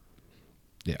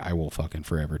yeah, I will fucking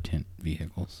forever tint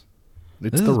vehicles.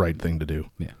 It's the right thing to do.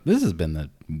 Yeah, this has been the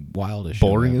wildest,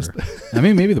 boringest. I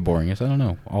mean, maybe the boringest. I don't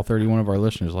know. All 31 of our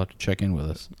listeners will have to check in with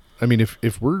us. I mean,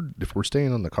 if we're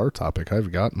staying on the car topic,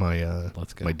 I've got my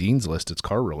Let's go. my Dean's List. It's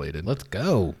car related. Let's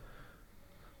go.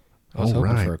 I was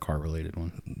hoping for a car related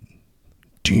one.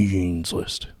 Dean's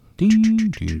List.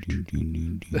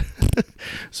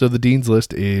 So the Dean's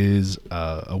List is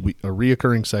a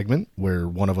reoccurring segment where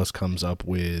one of us comes up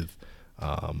with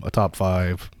a top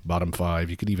 5, bottom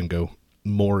 5. You could even go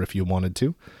more if you wanted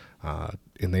to.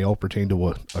 And they all pertain to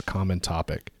a common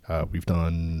topic. We've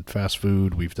done fast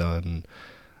food. We've done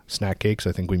snack cakes,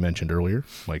 I think we mentioned earlier.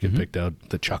 Mike had picked out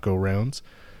the Choco rounds.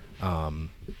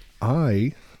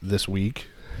 I, this week,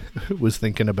 was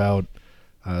thinking about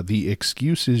the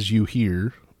excuses you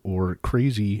hear or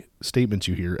crazy statements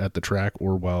you hear at the track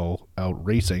or while out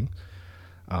racing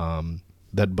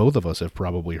that both of us have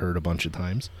probably heard a bunch of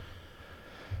times.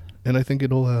 And I think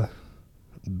it'll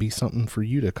be something for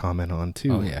you to comment on,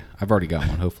 too. Oh, yeah. I've already got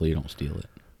one. Hopefully you don't steal it.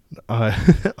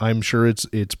 I'm sure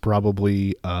it's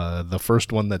probably the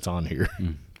first one that's on here.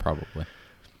 Probably.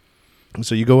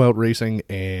 So you go out racing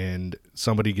and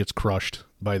somebody gets crushed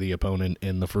by the opponent,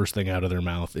 and the first thing out of their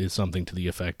mouth is something to the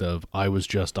effect of, I was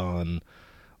just on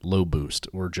low boost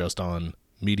or just on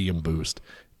medium boost,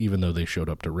 even though they showed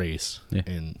up to race. Yeah.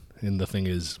 And the thing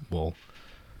is, well,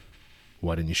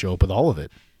 why didn't you show up with all of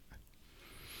it?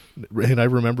 And I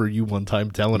remember you one time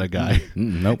telling a guy,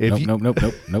 nope. You're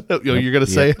going to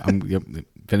say it?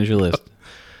 Finish your list.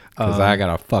 Because I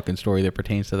got a fucking story that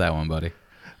pertains to that one, buddy.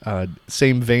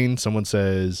 Same vein, someone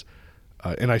says,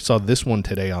 and I saw this one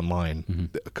today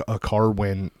online, a car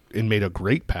went and made a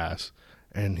great pass,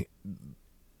 and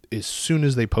as soon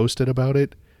as they posted about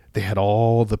it, they had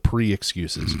all the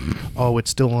pre-excuses. Oh, it's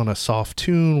still on a soft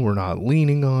tune. We're not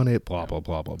leaning on it, blah, blah,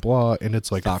 blah, blah, blah. And it's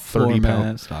like stock 30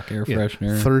 pounds. Stock air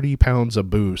freshener. 30 pounds of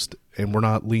boost, and we're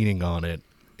not leaning on it.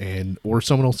 Or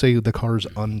someone will say the car's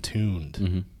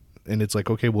untuned. And it's like,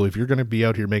 okay, well, if you're going to be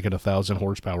out here making 1,000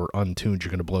 horsepower untuned,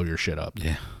 you're going to blow your shit up.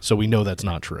 Yeah. So we know that's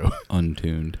not true.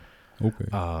 Untuned. Okay.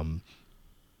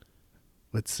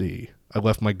 Let's see. I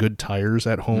left my good tires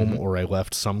at home, or I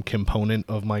left some component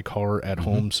of my car at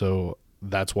home, so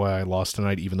that's why I lost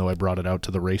tonight, even though I brought it out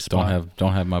to the race spot.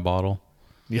 Don't have my bottle.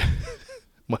 Yeah.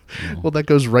 Well, that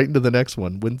goes right into the next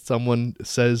one. When someone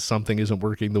says something isn't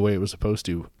working the way it was supposed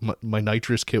to, my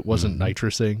nitrous kit wasn't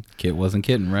nitrosing. Kit wasn't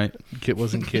kidding, right? Kit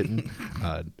wasn't kidding.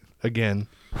 Again,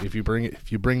 if you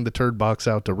bring the turd box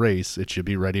out to race, it should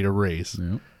be ready to race.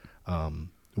 Yep.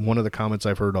 One of the comments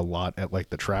I've heard a lot at like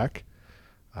the track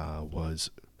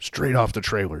was straight off the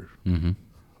trailer.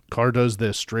 Car does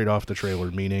this straight off the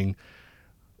trailer, meaning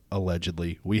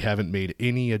allegedly we haven't made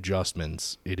any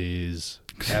adjustments. It is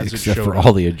as except it for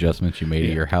all the adjustments you made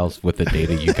at your house with the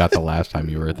data you got the last time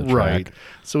you were at the track. Right.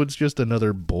 So it's just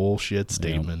another bullshit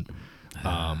statement.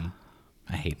 I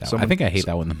hate that one. I think I hate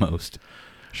that one the most.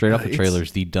 Straight off the trailer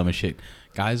is the dumbest shit.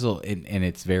 Guys will, and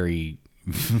it's very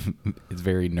it's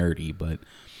very nerdy, but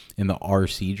in the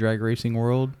RC drag racing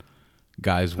world,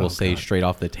 guys will say straight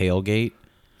off the tailgate,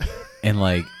 and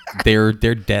like they're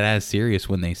dead ass serious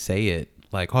when they say it.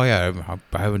 Like, oh yeah,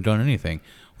 I haven't done anything.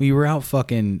 Well, you were out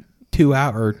fucking 2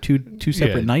 hours, two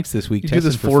separate nights this week. You do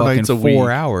this for 4 fucking nights a 4 week.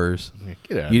 hours. Yeah,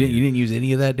 get out. You didn't use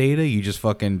any of that data. You just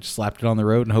fucking slapped it on the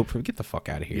road and hoped for get the fuck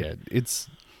out of here. Yeah, it's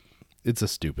a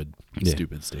stupid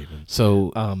statement.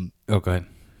 So, go ahead.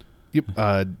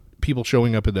 Yep. People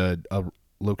showing up at a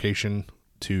location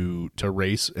to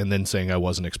race and then saying I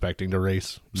wasn't expecting to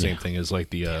race. Same thing as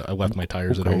like the I left my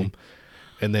tires at home.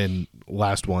 And then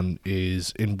last one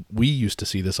is, and we used to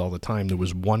see this all the time. There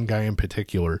was one guy in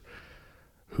particular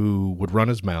who would run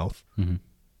his mouth.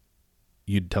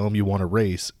 You'd tell him you want to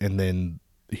race, and then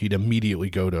he'd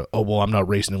immediately go to, oh, well, I'm not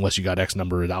racing unless you got X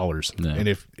number of dollars. No. And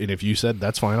if you said,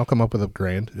 that's fine, I'll come up with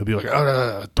 $1,000, he'll be like,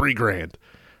 $3,000.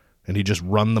 And he'd just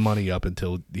run the money up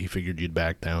until he figured you'd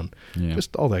back down. Yeah.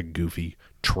 Just all that goofy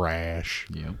trash.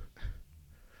 Yeah.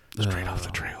 Straight off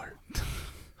the trailer.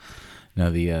 No,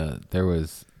 there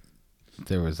was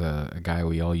a guy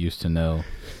we all used to know.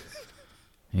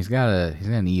 He's got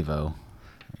an Evo.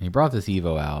 And he brought this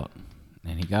Evo out,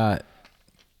 and he got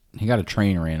a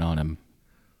train ran on him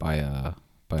by a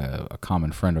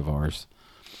common friend of ours.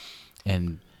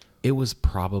 And it was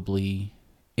probably,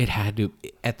 it had to,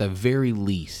 at the very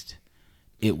least,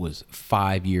 It was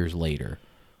 5 years later.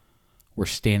 We're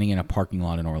standing in a parking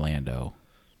lot in Orlando,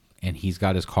 and he's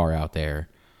got his car out there,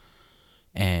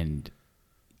 and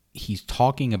he's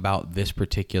talking about this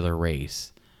particular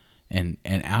race, and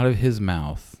out of his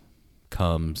mouth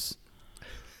comes,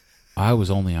 I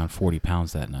was only on 40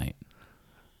 pounds that night.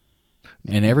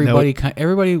 And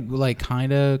everybody like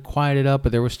kind of quieted up,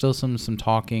 but there was still some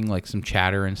talking, like some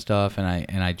chatter and stuff. And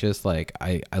I just like,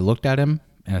 I looked at him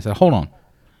and I said, hold on.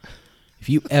 If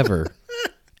you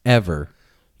ever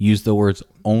use the words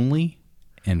only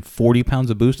and 40 pounds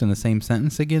of boost in the same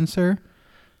sentence again, sir,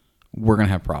 we're going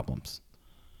to have problems.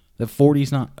 The 40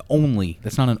 is not only.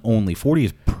 That's not an only. 40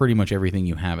 is pretty much everything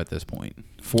you have at this point.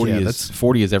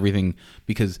 40 is everything,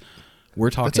 because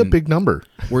we're talking. That's a big number.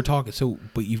 We're talking. So,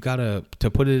 but you've got to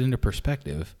put it into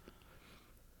perspective.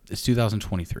 It's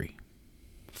 2023.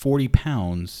 40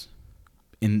 pounds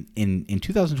in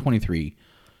 2023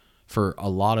 for a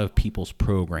lot of people's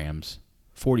programs.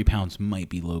 40 pounds might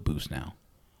be low boost now.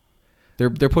 They're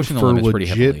pushing the limits pretty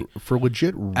heavily. For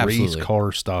legit race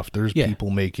car stuff, there's people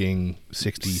making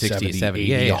 60,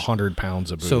 70, 80, 100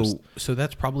 pounds of boost. So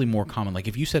that's probably more common. Like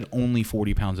if you said only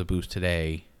 40 pounds of boost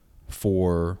today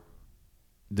for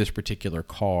this particular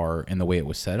car and the way it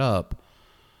was set up,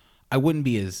 I wouldn't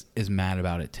be as mad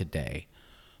about it today.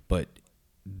 But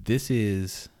this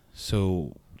is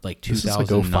so like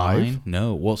 2009. Like 05?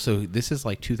 No. Well, so this is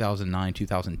like 2009,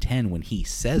 2010 when he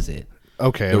says it.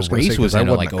 Okay, the race was in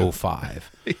like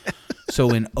 05. Yeah.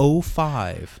 So in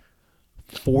 05,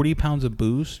 40 pounds of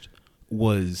boost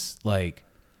was like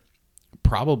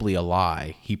probably a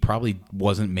lie. He probably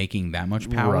wasn't making that much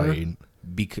power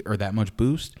or that much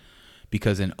boost,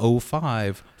 because in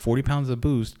 05, 40 pounds of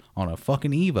boost on a fucking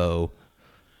Evo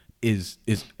is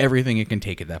everything it can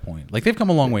take at that point. Like they've come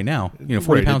a long way now.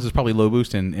 40 pounds is probably low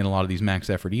boost in a lot of these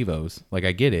max effort Evos. Like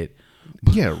I get it.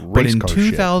 Yeah, but in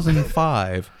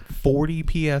 2005,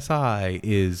 40 psi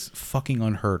is fucking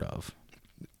unheard of.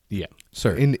 Yeah,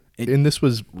 sir. And this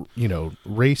was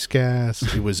race gas.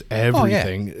 It was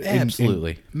everything. Oh, yeah.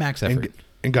 Absolutely, max effort,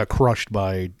 and got crushed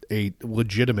by a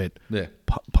legitimate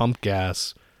pump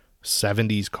gas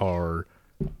 70s car,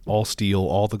 all steel,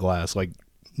 all the glass. Like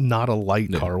not a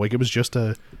light car. Like it was just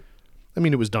a. I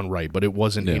mean, it was done right, but it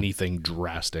wasn't anything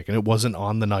drastic, and it wasn't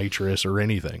on the nitrous or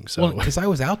anything. So, because I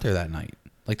was out there that night,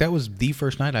 like that was the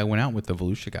first night I went out with the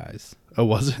Volusia guys. Oh,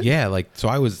 was it? Yeah, like so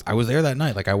I was there that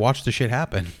night. Like I watched the shit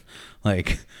happen.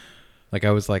 Like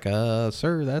I was like,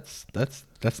 sir, that's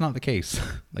not the case.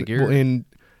 Like you're and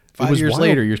 5 years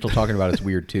later, you're still talking about it's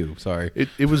weird too. Sorry.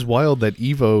 It was wild that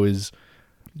Evo is,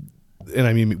 and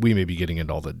I mean we may be getting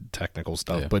into all the technical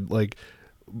stuff, but like.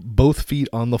 Both feet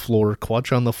on the floor,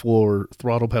 clutch on the floor,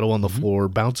 throttle pedal on the floor,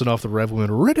 bouncing off the rev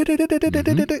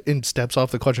limiter, and steps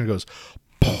off the clutch and goes,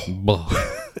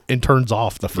 and turns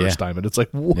off the first time. And it's like,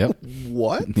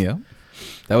 what? Yeah.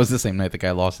 That was the same night the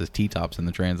guy lost his T-tops in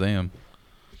the Trans Am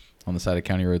on the side of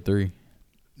County Road 3.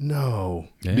 No.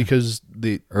 Yeah. Because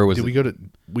we go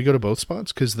to both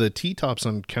spots? Because the T-tops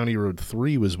on County Road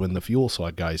 3 was when the fuel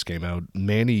slot guys came out.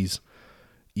 Manny's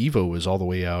Evo was all the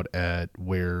way out at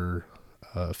where...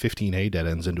 15A dead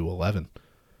ends into 11.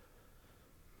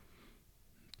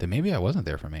 Then maybe I wasn't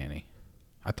there for Manny.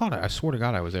 I swear to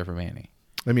God I was there for Manny.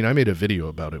 I mean, I made a video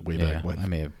about it way back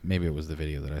when. Maybe it was the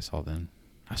video that I saw then.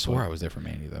 I swore I was there for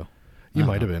Manny though. You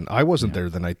might have been. I wasn't there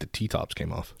the night the T-tops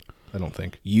came off. I don't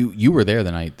think. You were there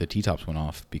the night the T-tops went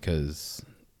off, because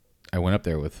I went up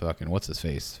there with fucking what's his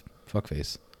face?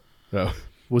 Fuckface. Oh.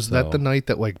 Was that the night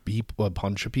that like a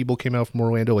bunch of people came out from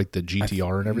Orlando, like the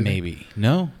GTR and everything? Maybe.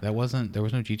 No, that wasn't. There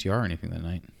was no GTR or anything that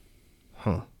night.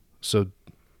 Huh. So,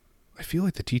 I feel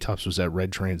like the T-tops was that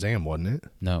red Trans Am, wasn't it?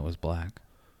 No, it was black.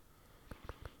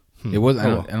 It was. I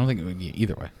don't think it would be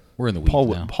either way. We're in the weeds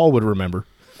now. Paul would remember.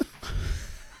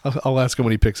 I'll ask him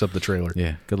when he picks up the trailer.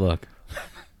 Yeah. Good luck.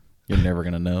 You're never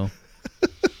gonna know.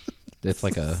 It's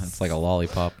like a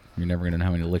lollipop. You're never gonna know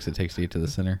how many licks it takes to get to the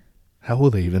center. How will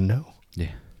they even know?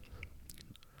 Yeah.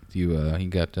 You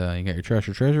got your trash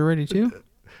or treasure ready too?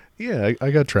 Yeah,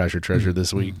 I got trash or treasure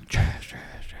this week. Trash.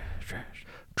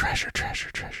 Treasure.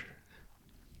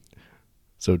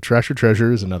 So Trash or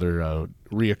Treasure is another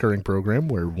reoccurring program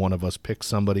where one of us picks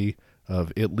somebody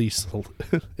of at least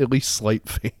slight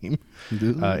fame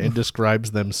and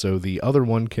describes them so the other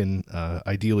one can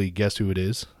ideally guess who it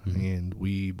is, and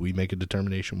we make a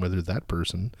determination whether that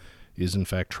person is in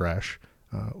fact trash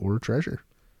or treasure.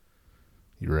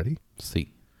 You ready?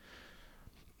 See.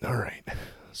 All right.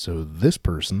 So this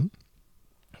person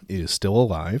is still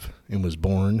alive and was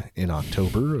born in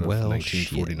October of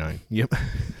 1949. Shit. Yep.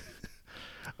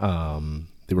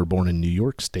 They were born in New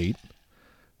York State.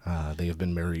 They have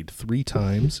been married 3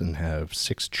 times and have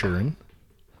 6 children.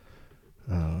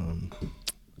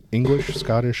 English,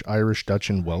 Scottish, Irish, Dutch,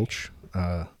 and Welsh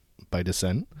by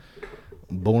descent.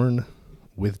 Born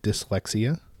with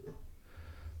dyslexia.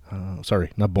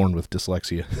 Sorry, not born with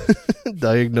dyslexia.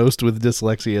 Diagnosed with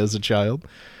dyslexia as a child.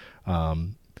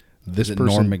 This Is it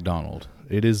person, Norm Macdonald?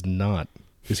 It is not.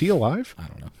 Is he alive? I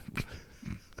don't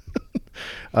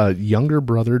know. Younger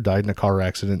brother died in a car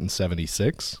accident in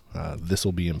 1976. This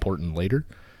will be important later.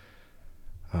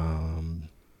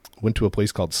 Went to a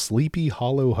place called Sleepy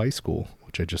Hollow High School,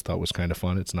 which I just thought was kind of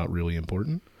fun. It's not really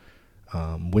important.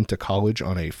 Went to college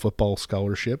on a football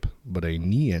scholarship, but a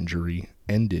knee injury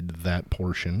ended that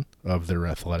portion of their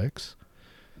athletics.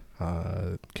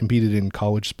 Competed in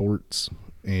college sports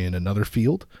in another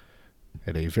field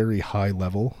at a very high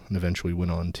level and eventually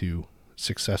went on to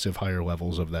successive higher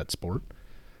levels of that sport.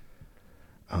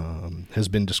 Has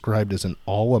been described as an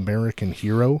all-American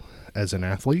hero as an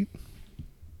athlete.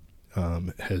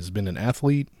 Has been an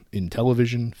athlete in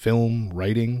television, film,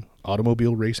 writing,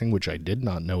 automobile racing, which I did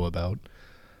not know about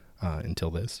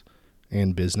until this,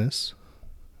 and business.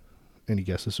 Any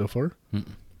guesses so far?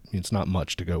 It's not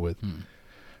much to go with.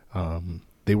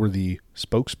 They were the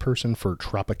spokesperson for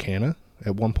Tropicana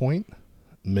at one point,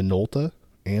 Minolta,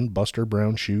 and Buster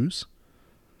Brown shoes.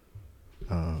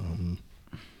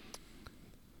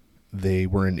 They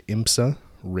were an IMSA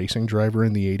racing driver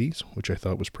in the 80s, which I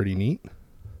thought was pretty neat.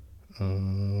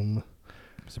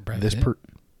 Is it Brad Pitt?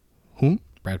 Whom?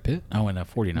 Brad Pitt? Oh, and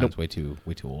 49 is way too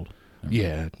old.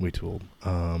 Yeah, way too old.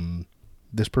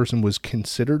 This person was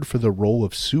considered for the role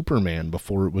of Superman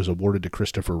before it was awarded to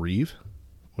Christopher Reeve,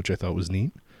 which I thought was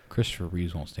neat. Christopher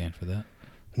Reeves won't stand for that.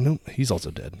 No, he's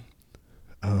also dead.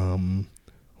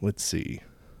 Let's see.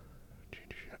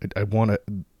 I want to...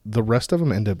 The rest of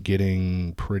them end up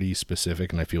getting pretty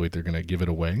specific, and I feel like they're going to give it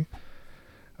away.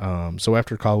 So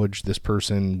after college, this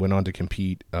person went on to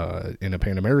compete in the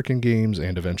Pan American Games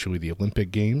and eventually the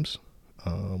Olympic Games,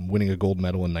 winning a gold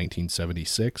medal in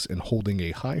 1976 and holding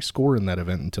a high score in that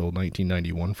event until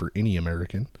 1991 for any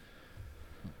American.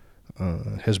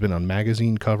 Has been on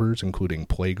magazine covers, including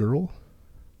Playgirl.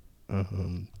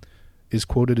 Is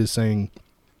quoted as saying,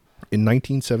 "In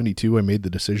 1972, I made the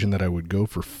decision that I would go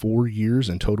for 4 years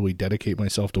and totally dedicate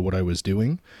myself to what I was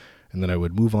doing, and then I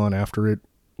would move on after it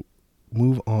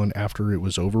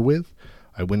was over with.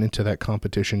 I went into that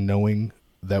competition knowing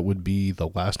that would be the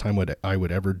last time I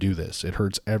would ever do this. It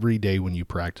hurts every day when you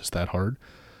practice that hard.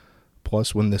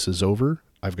 Plus, when this is over,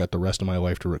 I've got the rest of my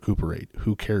life to recuperate.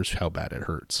 Who cares how bad it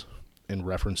hurts?" In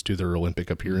reference to their Olympic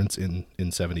appearance in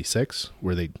 76,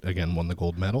 where they, again, won the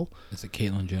gold medal. Is it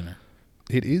Caitlyn Jenner?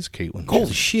 It is Caitlyn.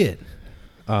 Holy shit.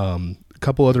 A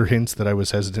couple other hints that I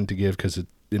was hesitant to give because it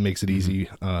makes it easy.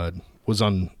 Was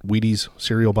on Wheaties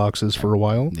cereal boxes for a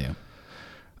while. Yeah.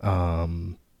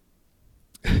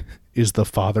 Is the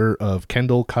father of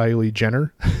Kendall Kylie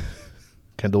Jenner.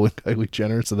 Kendall and Kylie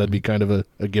Jenner, so that'd be kind of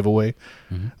a giveaway.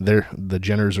 The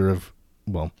Jenners are of,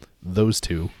 well, those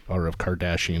two are of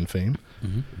Kardashian fame.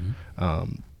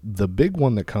 The big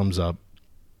one that comes up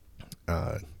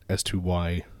as to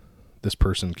why this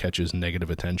person catches negative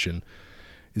attention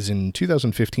is in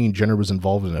 2015, Jenner was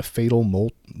involved in a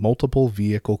fatal multiple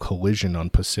vehicle collision on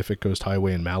Pacific Coast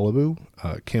Highway in Malibu.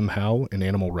 Kim Howe, an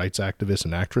animal rights activist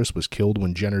and actress, was killed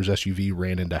when Jenner's SUV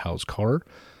ran into Howe's car.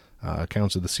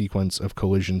 Accounts of the sequence of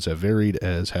collisions have varied,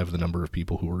 as have the number of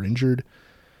people who were injured.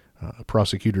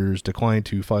 Prosecutors declined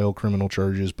to file criminal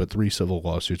charges, but 3 civil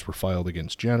lawsuits were filed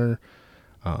against Jenner.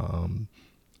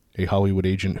 A Hollywood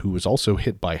agent who was also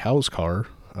hit by Howe's car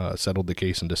settled the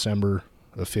case in December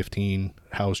of 15.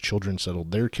 Howe's children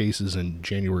settled their cases in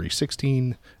January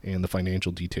 16, and the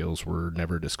financial details were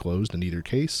never disclosed in either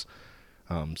case.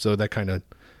 So that kind of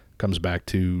comes back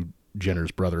to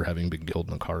Jenner's brother having been killed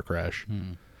in a car crash.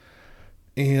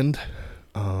 And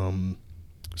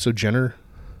so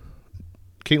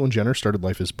Caitlyn Jenner started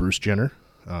life as Bruce Jenner,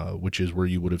 which is where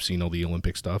you would have seen all the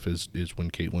Olympic stuff is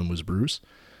when Caitlyn was Bruce.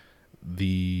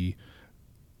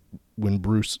 When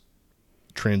Bruce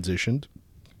transitioned,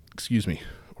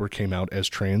 or came out as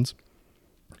trans,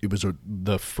 it was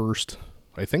the first,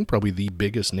 I think probably the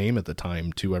biggest name at the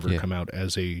time to ever come out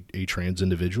as a trans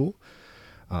individual.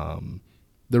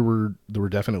 There were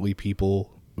definitely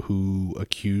people who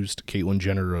accused Caitlyn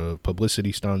Jenner of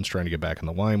publicity stunts, trying to get back in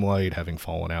the limelight, having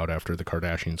fallen out after the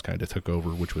Kardashians kind of took over,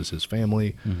 which was his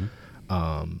family,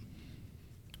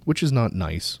 which is not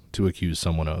nice to accuse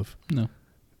someone of. No.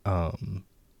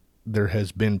 There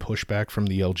has been pushback from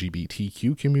the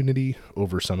LGBTQ community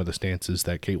over some of the stances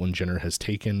that Caitlyn Jenner has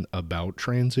taken about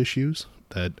trans issues,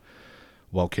 that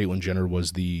while Caitlyn Jenner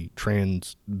was the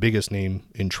biggest name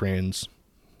in trans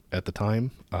at the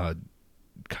time,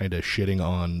 kind of shitting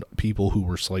on people who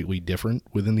were slightly different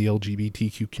within the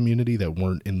LGBTQ community that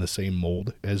weren't in the same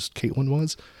mold as Caitlyn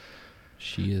was.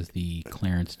 She is the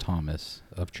Clarence Thomas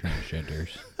of transgenders.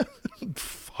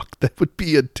 Fuck, that would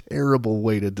be a terrible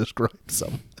way to describe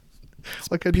someone.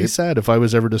 Like, I'd be sad if I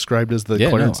was ever described as the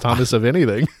Clarence Thomas of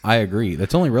anything. I agree.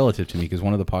 That's only relative to me because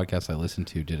one of the podcasts I listened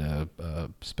to did a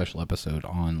special episode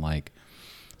on like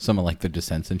some of like the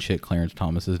dissents and shit Clarence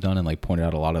Thomas has done, and like pointed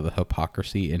out a lot of the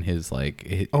hypocrisy in his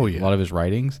like a lot of his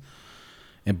writings.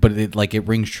 But it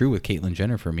rings true with Caitlyn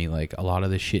Jenner for me. Like a lot of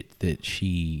the shit that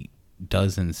she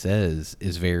does and says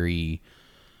is very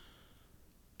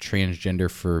transgender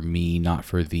for me, not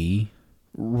for thee.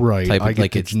 Right. I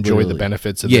get to enjoy the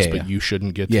benefits of this, but you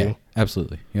shouldn't get to. Yeah,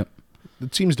 absolutely. Yep.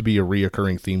 It seems to be a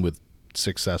reoccurring theme with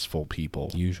successful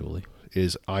people. Usually.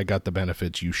 Is I got the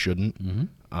benefits, you shouldn't.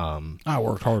 Mm-hmm. I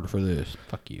worked hard for this.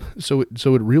 Fuck you. So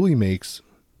it really makes,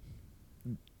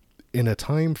 in a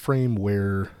time frame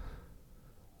where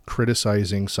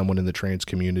criticizing someone in the trans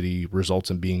community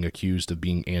results in being accused of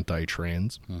being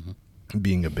anti-trans,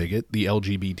 being a bigot, the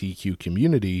LGBTQ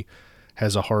community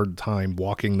has a hard time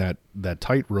walking that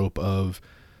tightrope of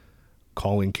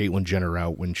calling Caitlyn Jenner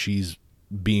out when she's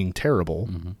being terrible,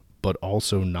 but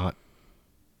also not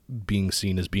being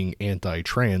seen as being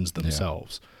anti-trans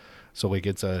themselves. So like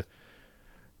that's a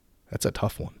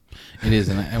tough one. It is,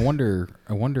 and I wonder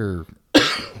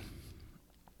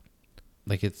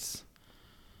like it's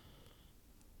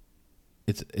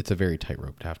a very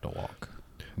tightrope to have to walk.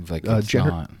 Like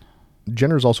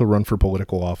Jenner's also run for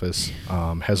political office,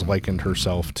 has likened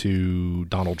herself to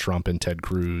Donald Trump and Ted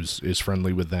Cruz, is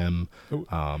friendly with them,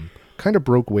 kind of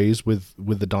broke ways with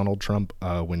the Donald Trump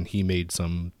when he made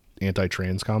some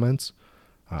anti-trans comments,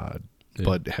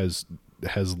 but has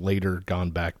later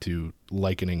gone back to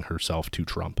likening herself to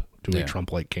Trump, to a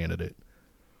Trump-like candidate.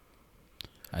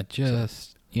 I'm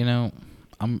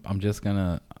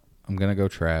gonna go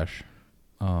trash.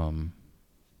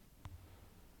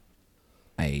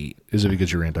 Is it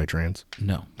because you're anti-trans?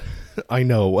 No. I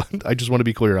know. I just want to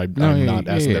be clear. I'm not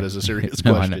asking that as a serious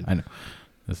question. I know.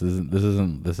 This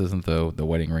isn't the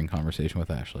wedding ring conversation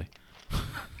with Ashley.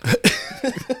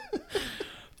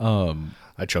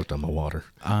 I choked on my water.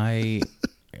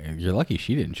 You're lucky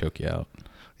she didn't choke you out.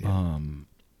 Yeah.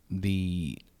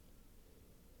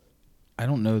 I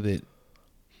don't know that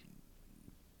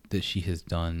she has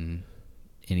done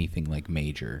anything like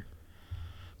major.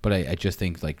 But I just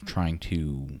think like trying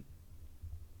to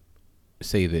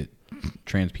say that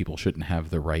trans people shouldn't have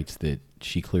the rights that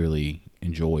she clearly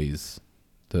enjoys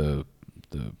the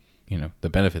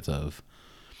benefits of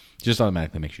just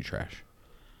automatically makes you trash.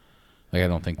 Like I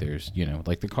don't think there's,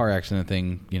 like the car accident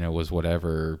thing, was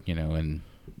whatever, and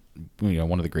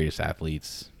one of the greatest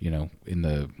athletes,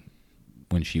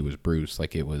 when she was Bruce,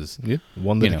 like it was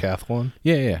won the decathlon.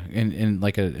 Yeah. And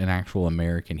like an actual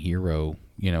American hero.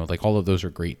 Like all of those are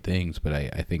great things, but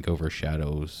I think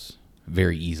overshadows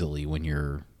very easily when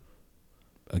you're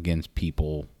against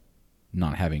people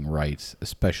not having rights,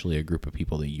 especially a group of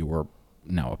people that you are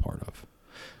now a part of.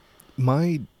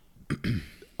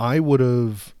 I would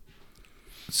have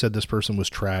said this person was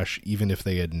trash even if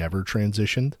they had never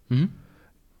transitioned,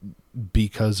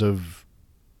 because of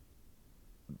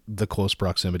the close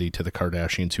proximity to the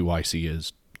Kardashians, who I see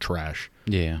as trash.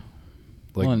 Yeah.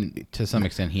 Like, and to some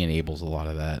extent, he enables a lot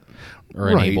of that,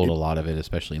 or enabled a lot of it,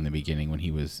 especially in the beginning when he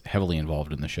was heavily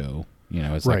involved in the show.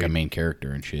 As like a main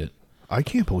character and shit. I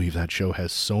can't believe that show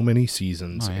has so many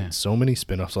seasons and so many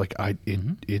spinoffs. Like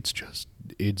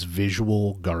it's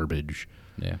visual garbage.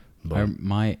 Yeah,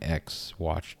 my ex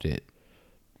watched it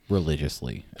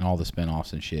religiously and all the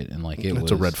spinoffs and shit, and like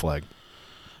it's a red flag.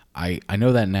 I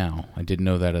know that now. I didn't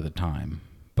know that at the time.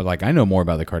 But, like, I know more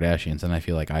about the Kardashians than I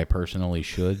feel like I personally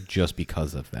should just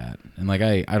because of that. And, like,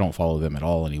 I don't follow them at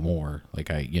all anymore.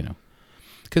 Like,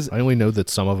 because I only know that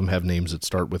some of them have names that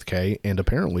start with K, and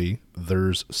apparently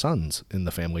there's sons in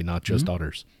the family, not just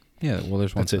daughters. Yeah, well,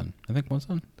 there's one son. I think one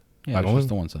son. Yeah, I don't just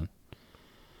the one son.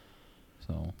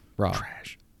 So, Rob.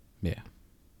 Trash. Yeah.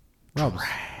 Rob's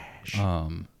trash.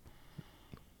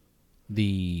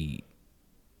 The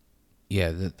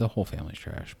whole family's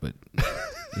trash, but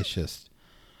it's just...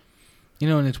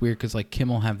 and it's weird because, like, Kim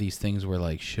will have these things where,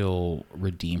 like, she'll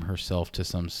redeem herself to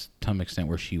some extent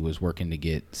where she was working to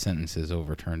get sentences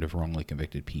overturned of wrongly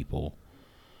convicted people.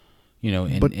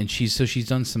 And she's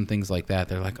done some things like that.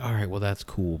 They're like, all right, well, that's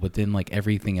cool. But then, like,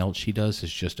 everything else she does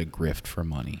is just a grift for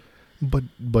money. But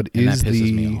and that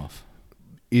pisses me off.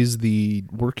 Is the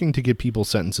working to get people's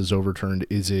sentences overturned,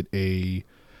 is it a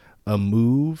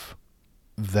move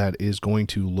that is going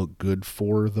to look good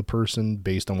for the person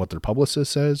based on what their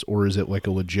publicist says, or is it like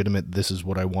a legitimate, this is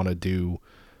what I want to do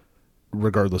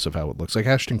regardless of how it looks? Like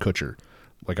Ashton Kutcher.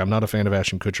 Like, I'm not a fan of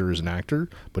Ashton Kutcher as an actor,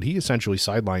 but he essentially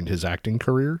sidelined his acting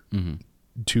career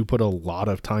to put a lot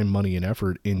of time, money, and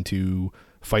effort into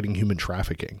fighting human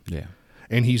trafficking. Yeah.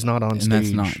 And he's not on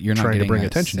stage trying to bring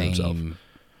attention to himself.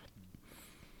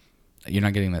 You're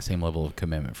not getting that same level of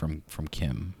commitment from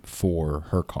Kim for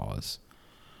her cause.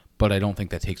 But I don't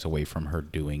think that takes away from her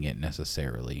doing it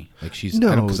necessarily. Like,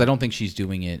 because I don't think she's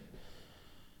doing it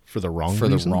for the wrong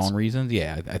reasons.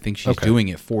 Yeah, I think she's doing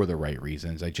it for the right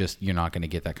reasons. You're not going to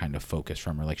get that kind of focus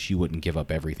from her. Like, she wouldn't give up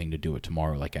everything to do it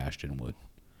tomorrow like Ashton would.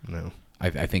 No.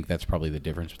 I think that's probably the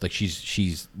difference. Like,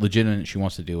 she's legitimate. She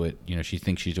wants to do it. You know, she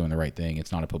thinks she's doing the right thing.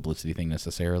 It's not a publicity thing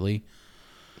necessarily.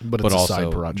 But it's a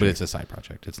side project. But it's a side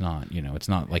project. It's not, it's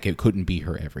not like it couldn't be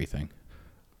her everything.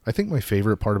 I think my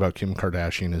favorite part about Kim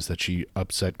Kardashian is that she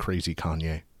upset crazy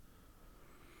Kanye.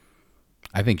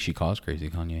 I think she caused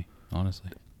crazy Kanye, honestly.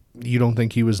 You don't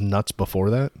think he was nuts before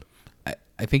that?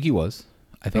 I think he was.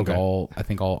 I think all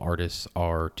artists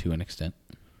are to an extent.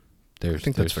 I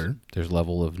think that's fair. There's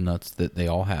level of nuts that they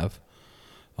all have.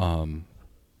 I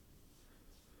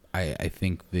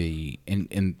think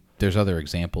and there's other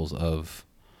examples of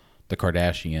the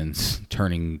Kardashians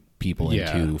turning people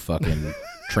into fucking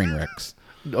train wrecks.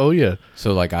 Oh yeah.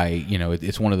 So like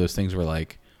it's one of those things where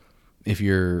like if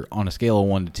you're on a scale of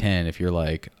 1 to 10, if you're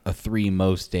like a 3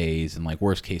 most days and like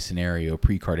worst case scenario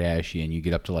pre-Kardashian, you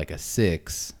get up to like a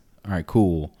 6. All right,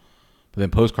 cool. But then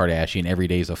post-Kardashian, every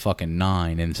day is a fucking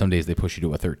 9, and some days they push you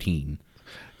to a 13.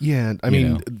 Yeah, I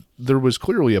mean, there was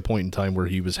clearly a point in time where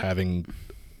he was having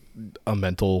a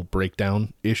mental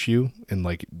breakdown issue, and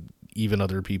like even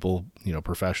other people,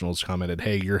 professionals commented,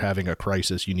 "Hey, you're having a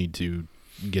crisis. You need to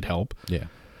get help." Yeah.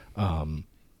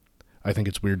 I think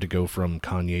it's weird to go from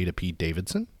Kanye to Pete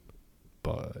Davidson,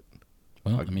 but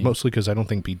mostly because I don't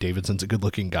think Pete Davidson's a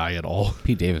good-looking guy at all.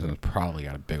 Pete Davidson's probably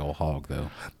got a big old hog, though.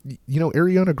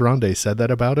 Ariana Grande said that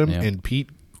about him, and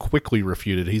Pete quickly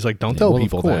refuted it. He's like, "Don't tell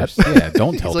people that." Yeah,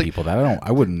 don't tell people that.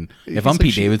 I wouldn't. If I'm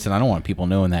Pete Davidson, I don't want people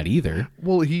knowing that either.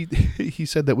 Well, he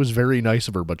said that was very nice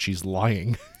of her, but she's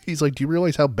lying. He's like, "Do you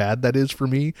realize how bad that is for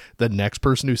me? The next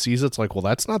person who sees it's like, well,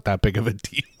 that's not that big of a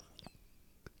deal."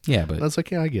 Yeah, but I was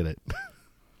like, "Yeah, I get it."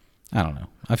 I don't know.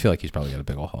 I feel like he's probably got a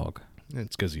big old hog.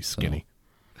 It's because he's skinny.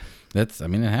 It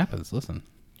happens. Listen,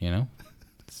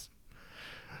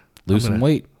 lose some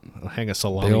weight. I'll hang a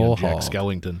salami on Jack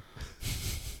Skellington.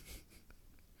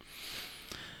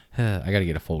 I got to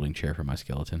get a folding chair for my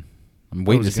skeleton. I'm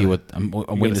waiting to see what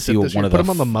one of put him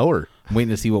on the mower. I'm waiting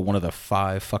to see what one of the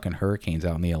 5 fucking hurricanes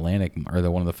out in the Atlantic, or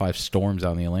one of the 5 storms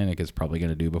out in the Atlantic is probably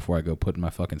going to do before I go putting my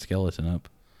fucking skeleton up.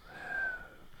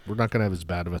 We're not going to have as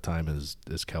bad of a time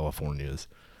as California is.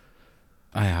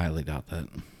 I highly doubt that.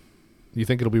 You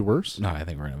think it'll be worse? No, I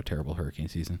think we're going to have a terrible hurricane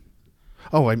season.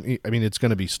 Oh, I mean, it's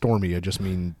going to be stormy. I just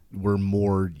mean we're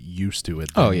more used to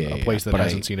it than a place that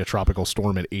hasn't seen a tropical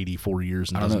storm in 84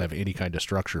 years and doesn't have any kind of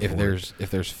structure for it. If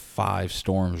there's 5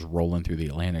 storms rolling through the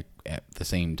Atlantic at the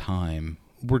same time,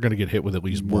 we're going to get hit with at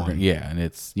least one. And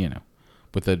it's,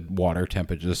 with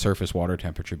the surface water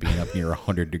temperature being up near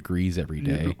 100 degrees every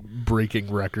day.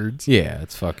 Breaking records. Yeah,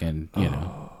 it's fucking,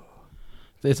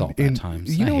 it's all bad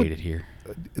times. I hate it here.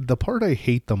 The part I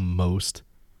hate the most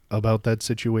about that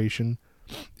situation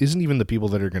isn't even the people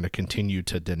that are going to continue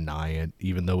to deny it,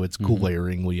 even though it's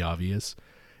glaringly obvious.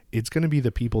 It's going to be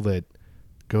the people that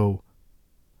go,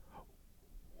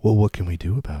 well, what can we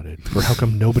do about it? Or how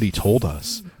come nobody told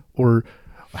us? Or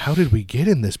how did we get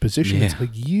in this position? Yeah. It's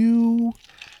like, you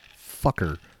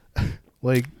fucker.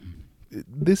 Like,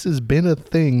 this has been a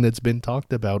thing that's been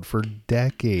talked about for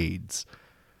decades.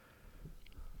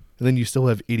 And then you still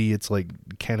have idiots like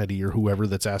Kennedy or whoever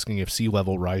that's asking if sea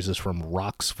level rises from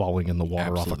rocks falling in the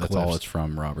water off a cliff. That's all it's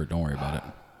from, Robert. Don't worry about it.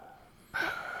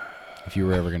 If you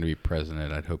were ever going to be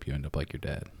president, I'd hope you end up like your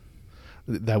dad.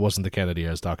 That wasn't the Kennedy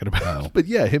I was talking about. No. But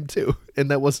yeah, him too.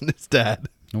 And that wasn't his dad.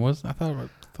 It was? I thought it was.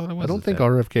 I don't think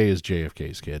RFK is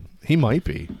JFK's kid. He might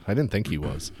be. I didn't think he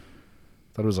was.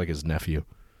 I thought it was like his nephew.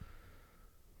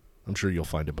 I'm sure you'll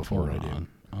find it before I do.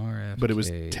 RFK, but it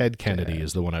was Ted Kennedy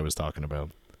is the one I was talking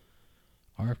about.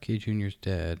 RFK Jr.'s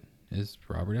dad is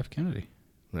Robert F. Kennedy.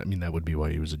 I mean, that would be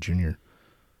why he was a junior.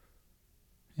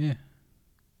 Yeah.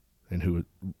 And who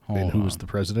was the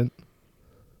president?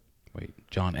 Wait,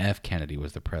 John F. Kennedy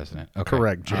was the president. Okay.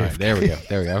 Correct, JFK. Right,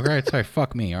 there we go. All right, sorry,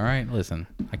 fuck me. All right, listen,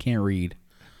 I can't read.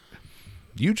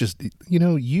 You just,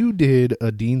 you did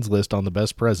a Dean's List on the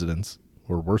best presidents,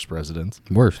 or worse presidents.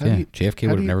 Worse, How yeah. do you- JFK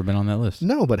how would do have you- never been on that list.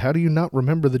 No, but how do you not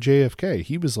remember the JFK?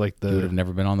 He was like He would have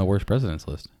never been on the worst presidents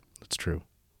list. That's true.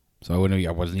 So I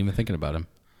wasn't even thinking about him.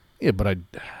 Yeah, but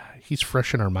he's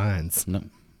fresh in our minds. No,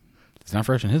 it's not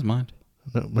fresh in his mind.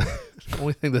 No, the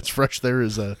only thing that's fresh there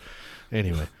is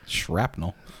anyway,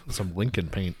 Shrapnel. some Lincoln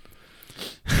paint.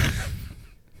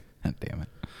 God damn it.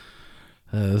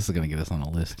 This is gonna get us on a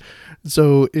list.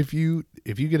 So if you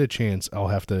get a chance, I'll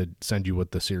have to send you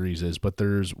what the series is. But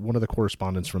there's one of the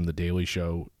correspondents from the Daily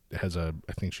Show I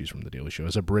think she's from the Daily Show,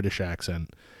 has a British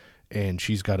accent, and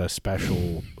she's got a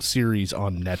special series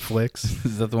on Netflix.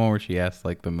 Is that the one where she asks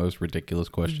like the most ridiculous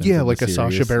questions? Yeah, like a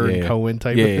Sacha Baron Cohen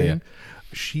type of thing. Yeah.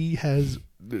 She has,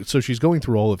 so she's going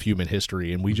through all of human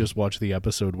history, and we just watched the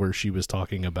episode where she was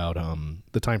talking about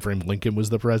the time frame Lincoln was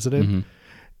the president,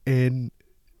 and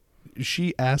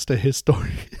she asked a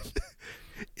historian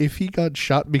if he got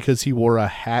shot because he wore a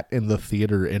hat in the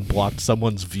theater and blocked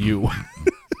someone's view.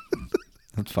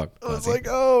 That's fucked. I was like,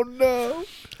 oh no.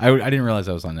 I didn't realize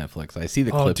I was on Netflix. I see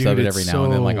the clips of it every now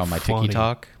and then, like on my funny.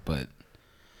 TikTok, but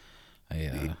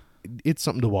it's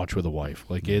something to watch with a wife.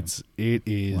 Like it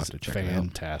is to check it out.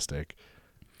 fantastic.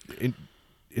 And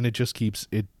it just keeps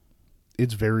it.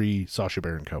 It's very Sacha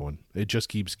Baron Cohen. It just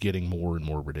keeps getting more and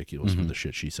more ridiculous with the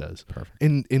shit she says. Perfect.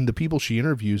 And the people she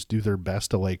interviews do their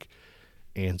best to like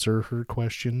answer her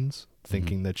questions,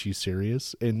 thinking that she's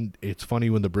serious. And it's funny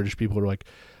when the British people are like,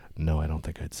 "No, I don't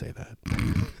think I'd say that."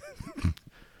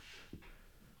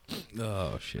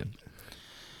 Oh shit!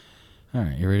 All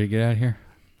right, you ready to get out of here?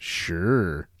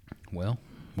 Sure. Well,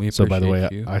 we So by the way,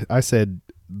 you. I said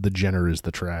the Jenner is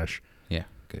the trash. Yeah,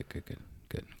 good.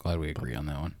 Glad we agree on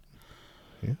that one.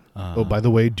 Yeah. Oh, by the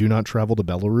way, do not travel to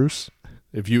Belarus.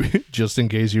 If you just in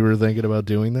case you were thinking about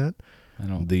doing that. I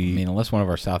mean, unless one of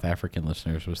our South African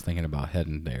listeners was thinking about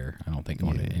heading there, I don't think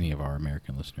any of our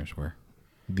American listeners were.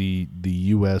 The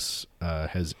U.S.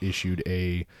 Has issued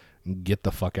a get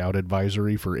the fuck out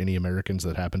advisory for any Americans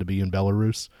that happen to be in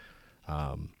Belarus,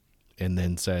 and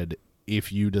then said,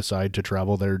 if you decide to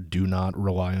travel there, do not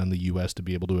rely on the U.S. to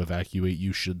be able to evacuate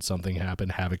you should something happen.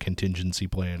 Have a contingency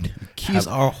plan. He's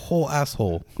our whole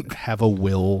asshole. Have a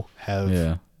will.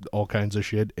 Have all kinds of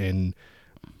shit. And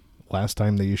last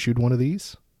time they issued one of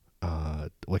these,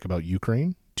 like about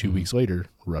Ukraine, 2 weeks later,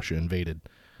 Russia invaded.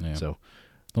 Yeah. So,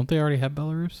 don't they already have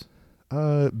Belarus?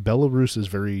 Belarus is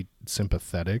very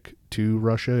sympathetic to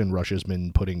Russia, and Russia's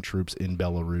been putting troops in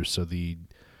Belarus. So the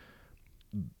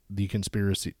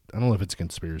conspiracy, I don't know if it's a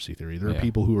conspiracy theory. There are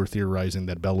people who are theorizing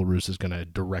that Belarus is going to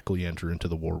directly enter into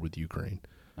the war with Ukraine.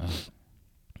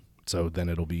 So then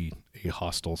it'll be a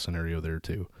hostile scenario there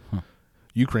too. Huh.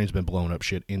 Ukraine's been blowing up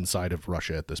shit inside of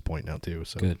Russia at this point now too.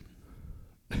 So good.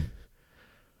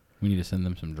 We need to send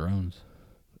them some drones.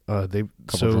 Couple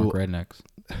drunk rednecks.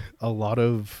 A lot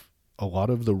of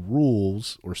the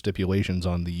rules or stipulations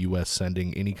on the U.S.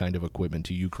 sending any kind of equipment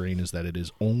to Ukraine is that it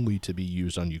is only to be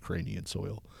used on Ukrainian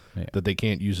soil. Yeah. That they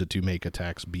can't use it to make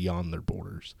attacks beyond their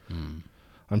borders.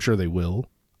 I'm sure they will,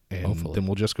 and hopefully. Then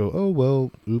we'll just go, oh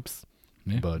well, oops.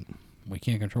 Yeah. But we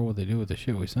can't control what they do with the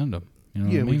shit we send them. You know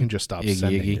what I mean? We can just stop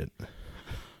sending it.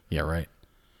 Yeah, right.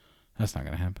 That's not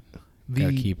gonna happen.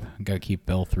 Gotta keep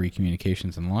Bell 3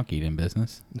 Communications and Lockheed in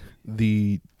business.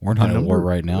 We're not at war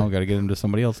right now. Got to get them to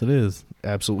somebody else. It is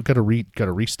absolutely got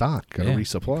to restock. Got to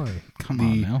resupply. Come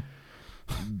on now.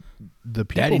 The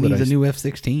people Daddy needs a new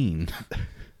F-16.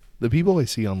 The people I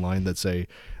see online that say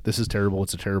this is terrible,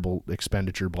 it's a terrible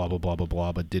expenditure, blah blah blah blah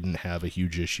blah, but didn't have a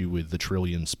huge issue with the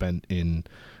trillion spent in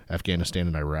Afghanistan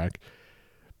and Iraq.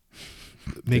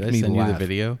 Make me send laugh. You the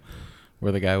video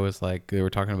where the guy was like, he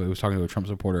was talking to a Trump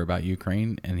supporter about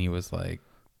Ukraine, and he was like,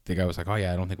 the guy was like, oh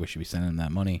yeah, I don't think we should be sending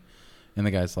that money. And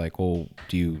the guy's like, well,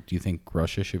 do you think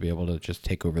Russia should be able to just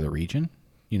take over the region?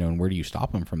 You know, and where do you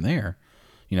stop them from there?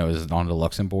 You know, is it on to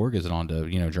Luxembourg? Is it on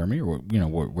to, Germany? Or,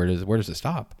 where does it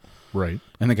stop? Right.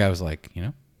 And the guy was like,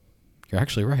 you're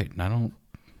actually right. And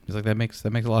he's like, that makes a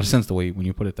lot of sense the way when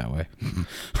you put it that way.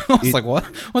 I was like, what?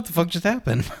 What the fuck just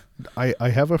happened? I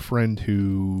have a friend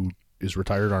who is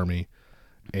retired Army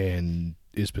and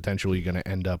is potentially going to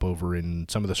end up over in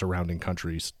some of the surrounding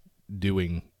countries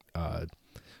doing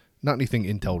not anything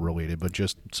intel related, but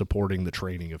just supporting the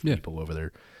training of people over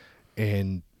there.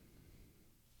 And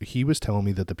he was telling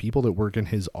me that the people that work in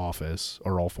his office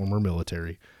are all former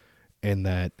military, and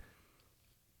that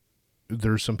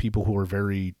there's some people who are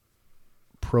very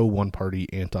pro one party,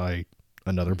 anti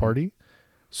another party.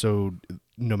 So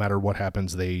no matter what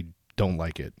happens, they don't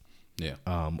like it. Yeah.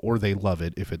 Or they love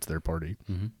it if it's their party.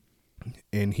 Mm-hmm.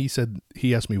 And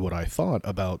he asked me what I thought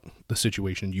about the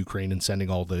situation in Ukraine and sending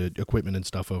all the equipment and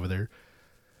stuff over there.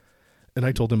 And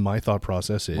I told him my thought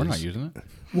process is... We're not using it.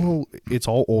 Well, it's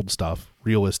all old stuff.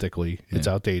 Realistically, it's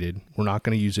Yeah. outdated. We're not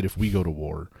going to use it if we go to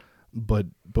war. But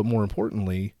more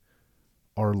importantly,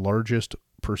 our largest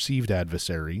perceived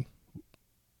adversary,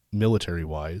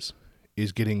 military-wise,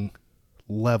 is getting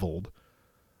leveled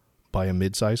by a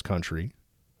mid-sized country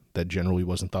that generally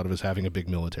wasn't thought of as having a big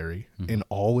military. Mm-hmm. And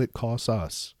all it costs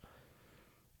us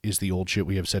is the old shit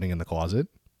we have sitting in the closet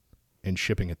and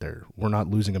shipping it there. We're not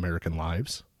losing American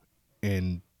lives.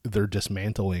 And they're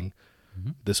dismantling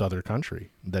this other country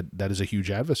that is a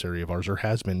huge adversary of ours, or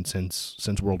has been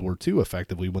since World War II,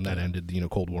 effectively, when that ended,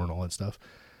 Cold War and all that stuff.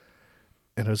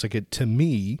 And I was like, to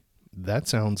me, that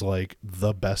sounds like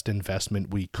the best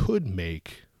investment we could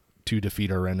make to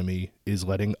defeat our enemy is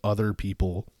letting other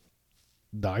people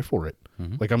die for it.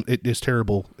 Like, it is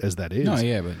terrible as that is. No,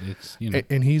 yeah, but it's,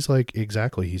 And he's like,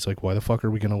 exactly. He's like, why the fuck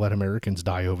are we going to let Americans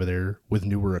die over there with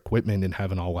newer equipment and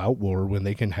have an all-out war when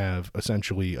they can have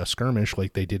essentially a skirmish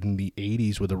like they did in the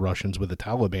 80s with the Russians with the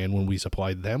Taliban when we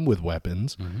supplied them with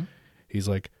weapons? He's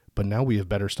like, but now we have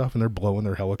better stuff, and they're blowing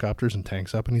their helicopters and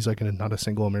tanks up. And he's like, and not a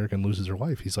single American loses their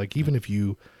life. He's like, even if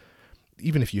you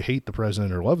hate the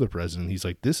president or love the president, he's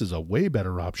like, this is a way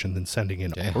better option than sending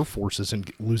in our forces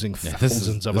and losing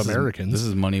thousands of Americans. This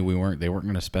is money they weren't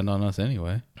going to spend on us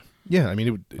anyway. Yeah, I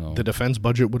mean, the defense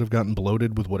budget would have gotten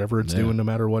bloated with whatever it's doing no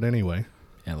matter what anyway.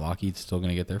 And Lockheed's still going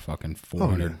to get their fucking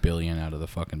 $400 billion out of the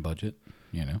fucking budget,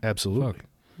 Absolutely. Fuck.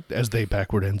 As they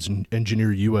backward engineer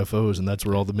UFOs, and that's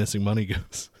where all the missing money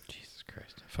goes. Jesus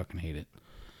Christ. I fucking hate it.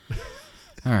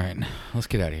 All right, let's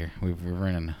get out of here. We've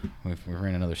ran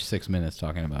another 6 minutes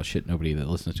talking about shit nobody that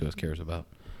listens to us cares about.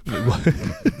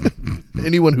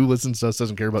 Anyone who listens to us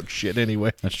doesn't care about shit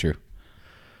anyway. That's true.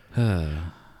 All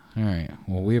right.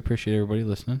 Well, we appreciate everybody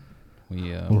listening.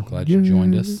 We're glad you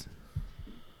joined us.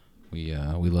 We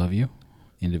love you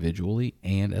individually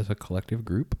and as a collective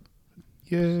group.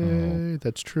 Yay,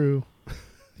 that's true.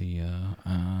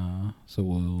 So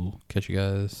we'll catch you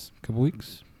guys in a couple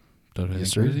weeks. Don't do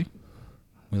anything crazy.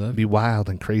 We love Be you. wild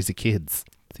and crazy kids.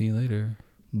 See you later.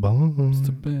 Bye. It's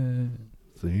the bed.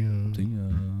 See ya. See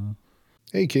ya.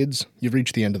 Hey kids, you've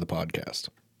reached the end of the podcast.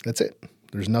 That's it.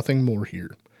 There's nothing more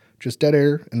here. Just dead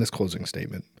air and this closing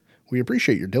statement. We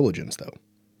appreciate your diligence, though.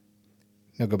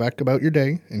 Now go back about your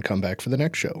day and come back for the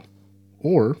next show.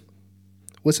 Or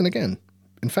listen again.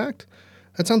 In fact,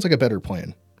 that sounds like a better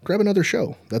plan. Grab another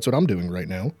show. That's what I'm doing right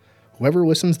now. Whoever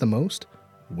listens the most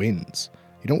wins.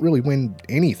 You don't really win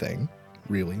anything,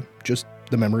 really. Just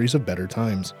the memories of better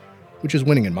times, which is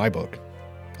winning in my book.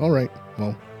 All right,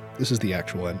 well, this is the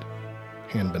actual end.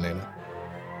 Hand banana.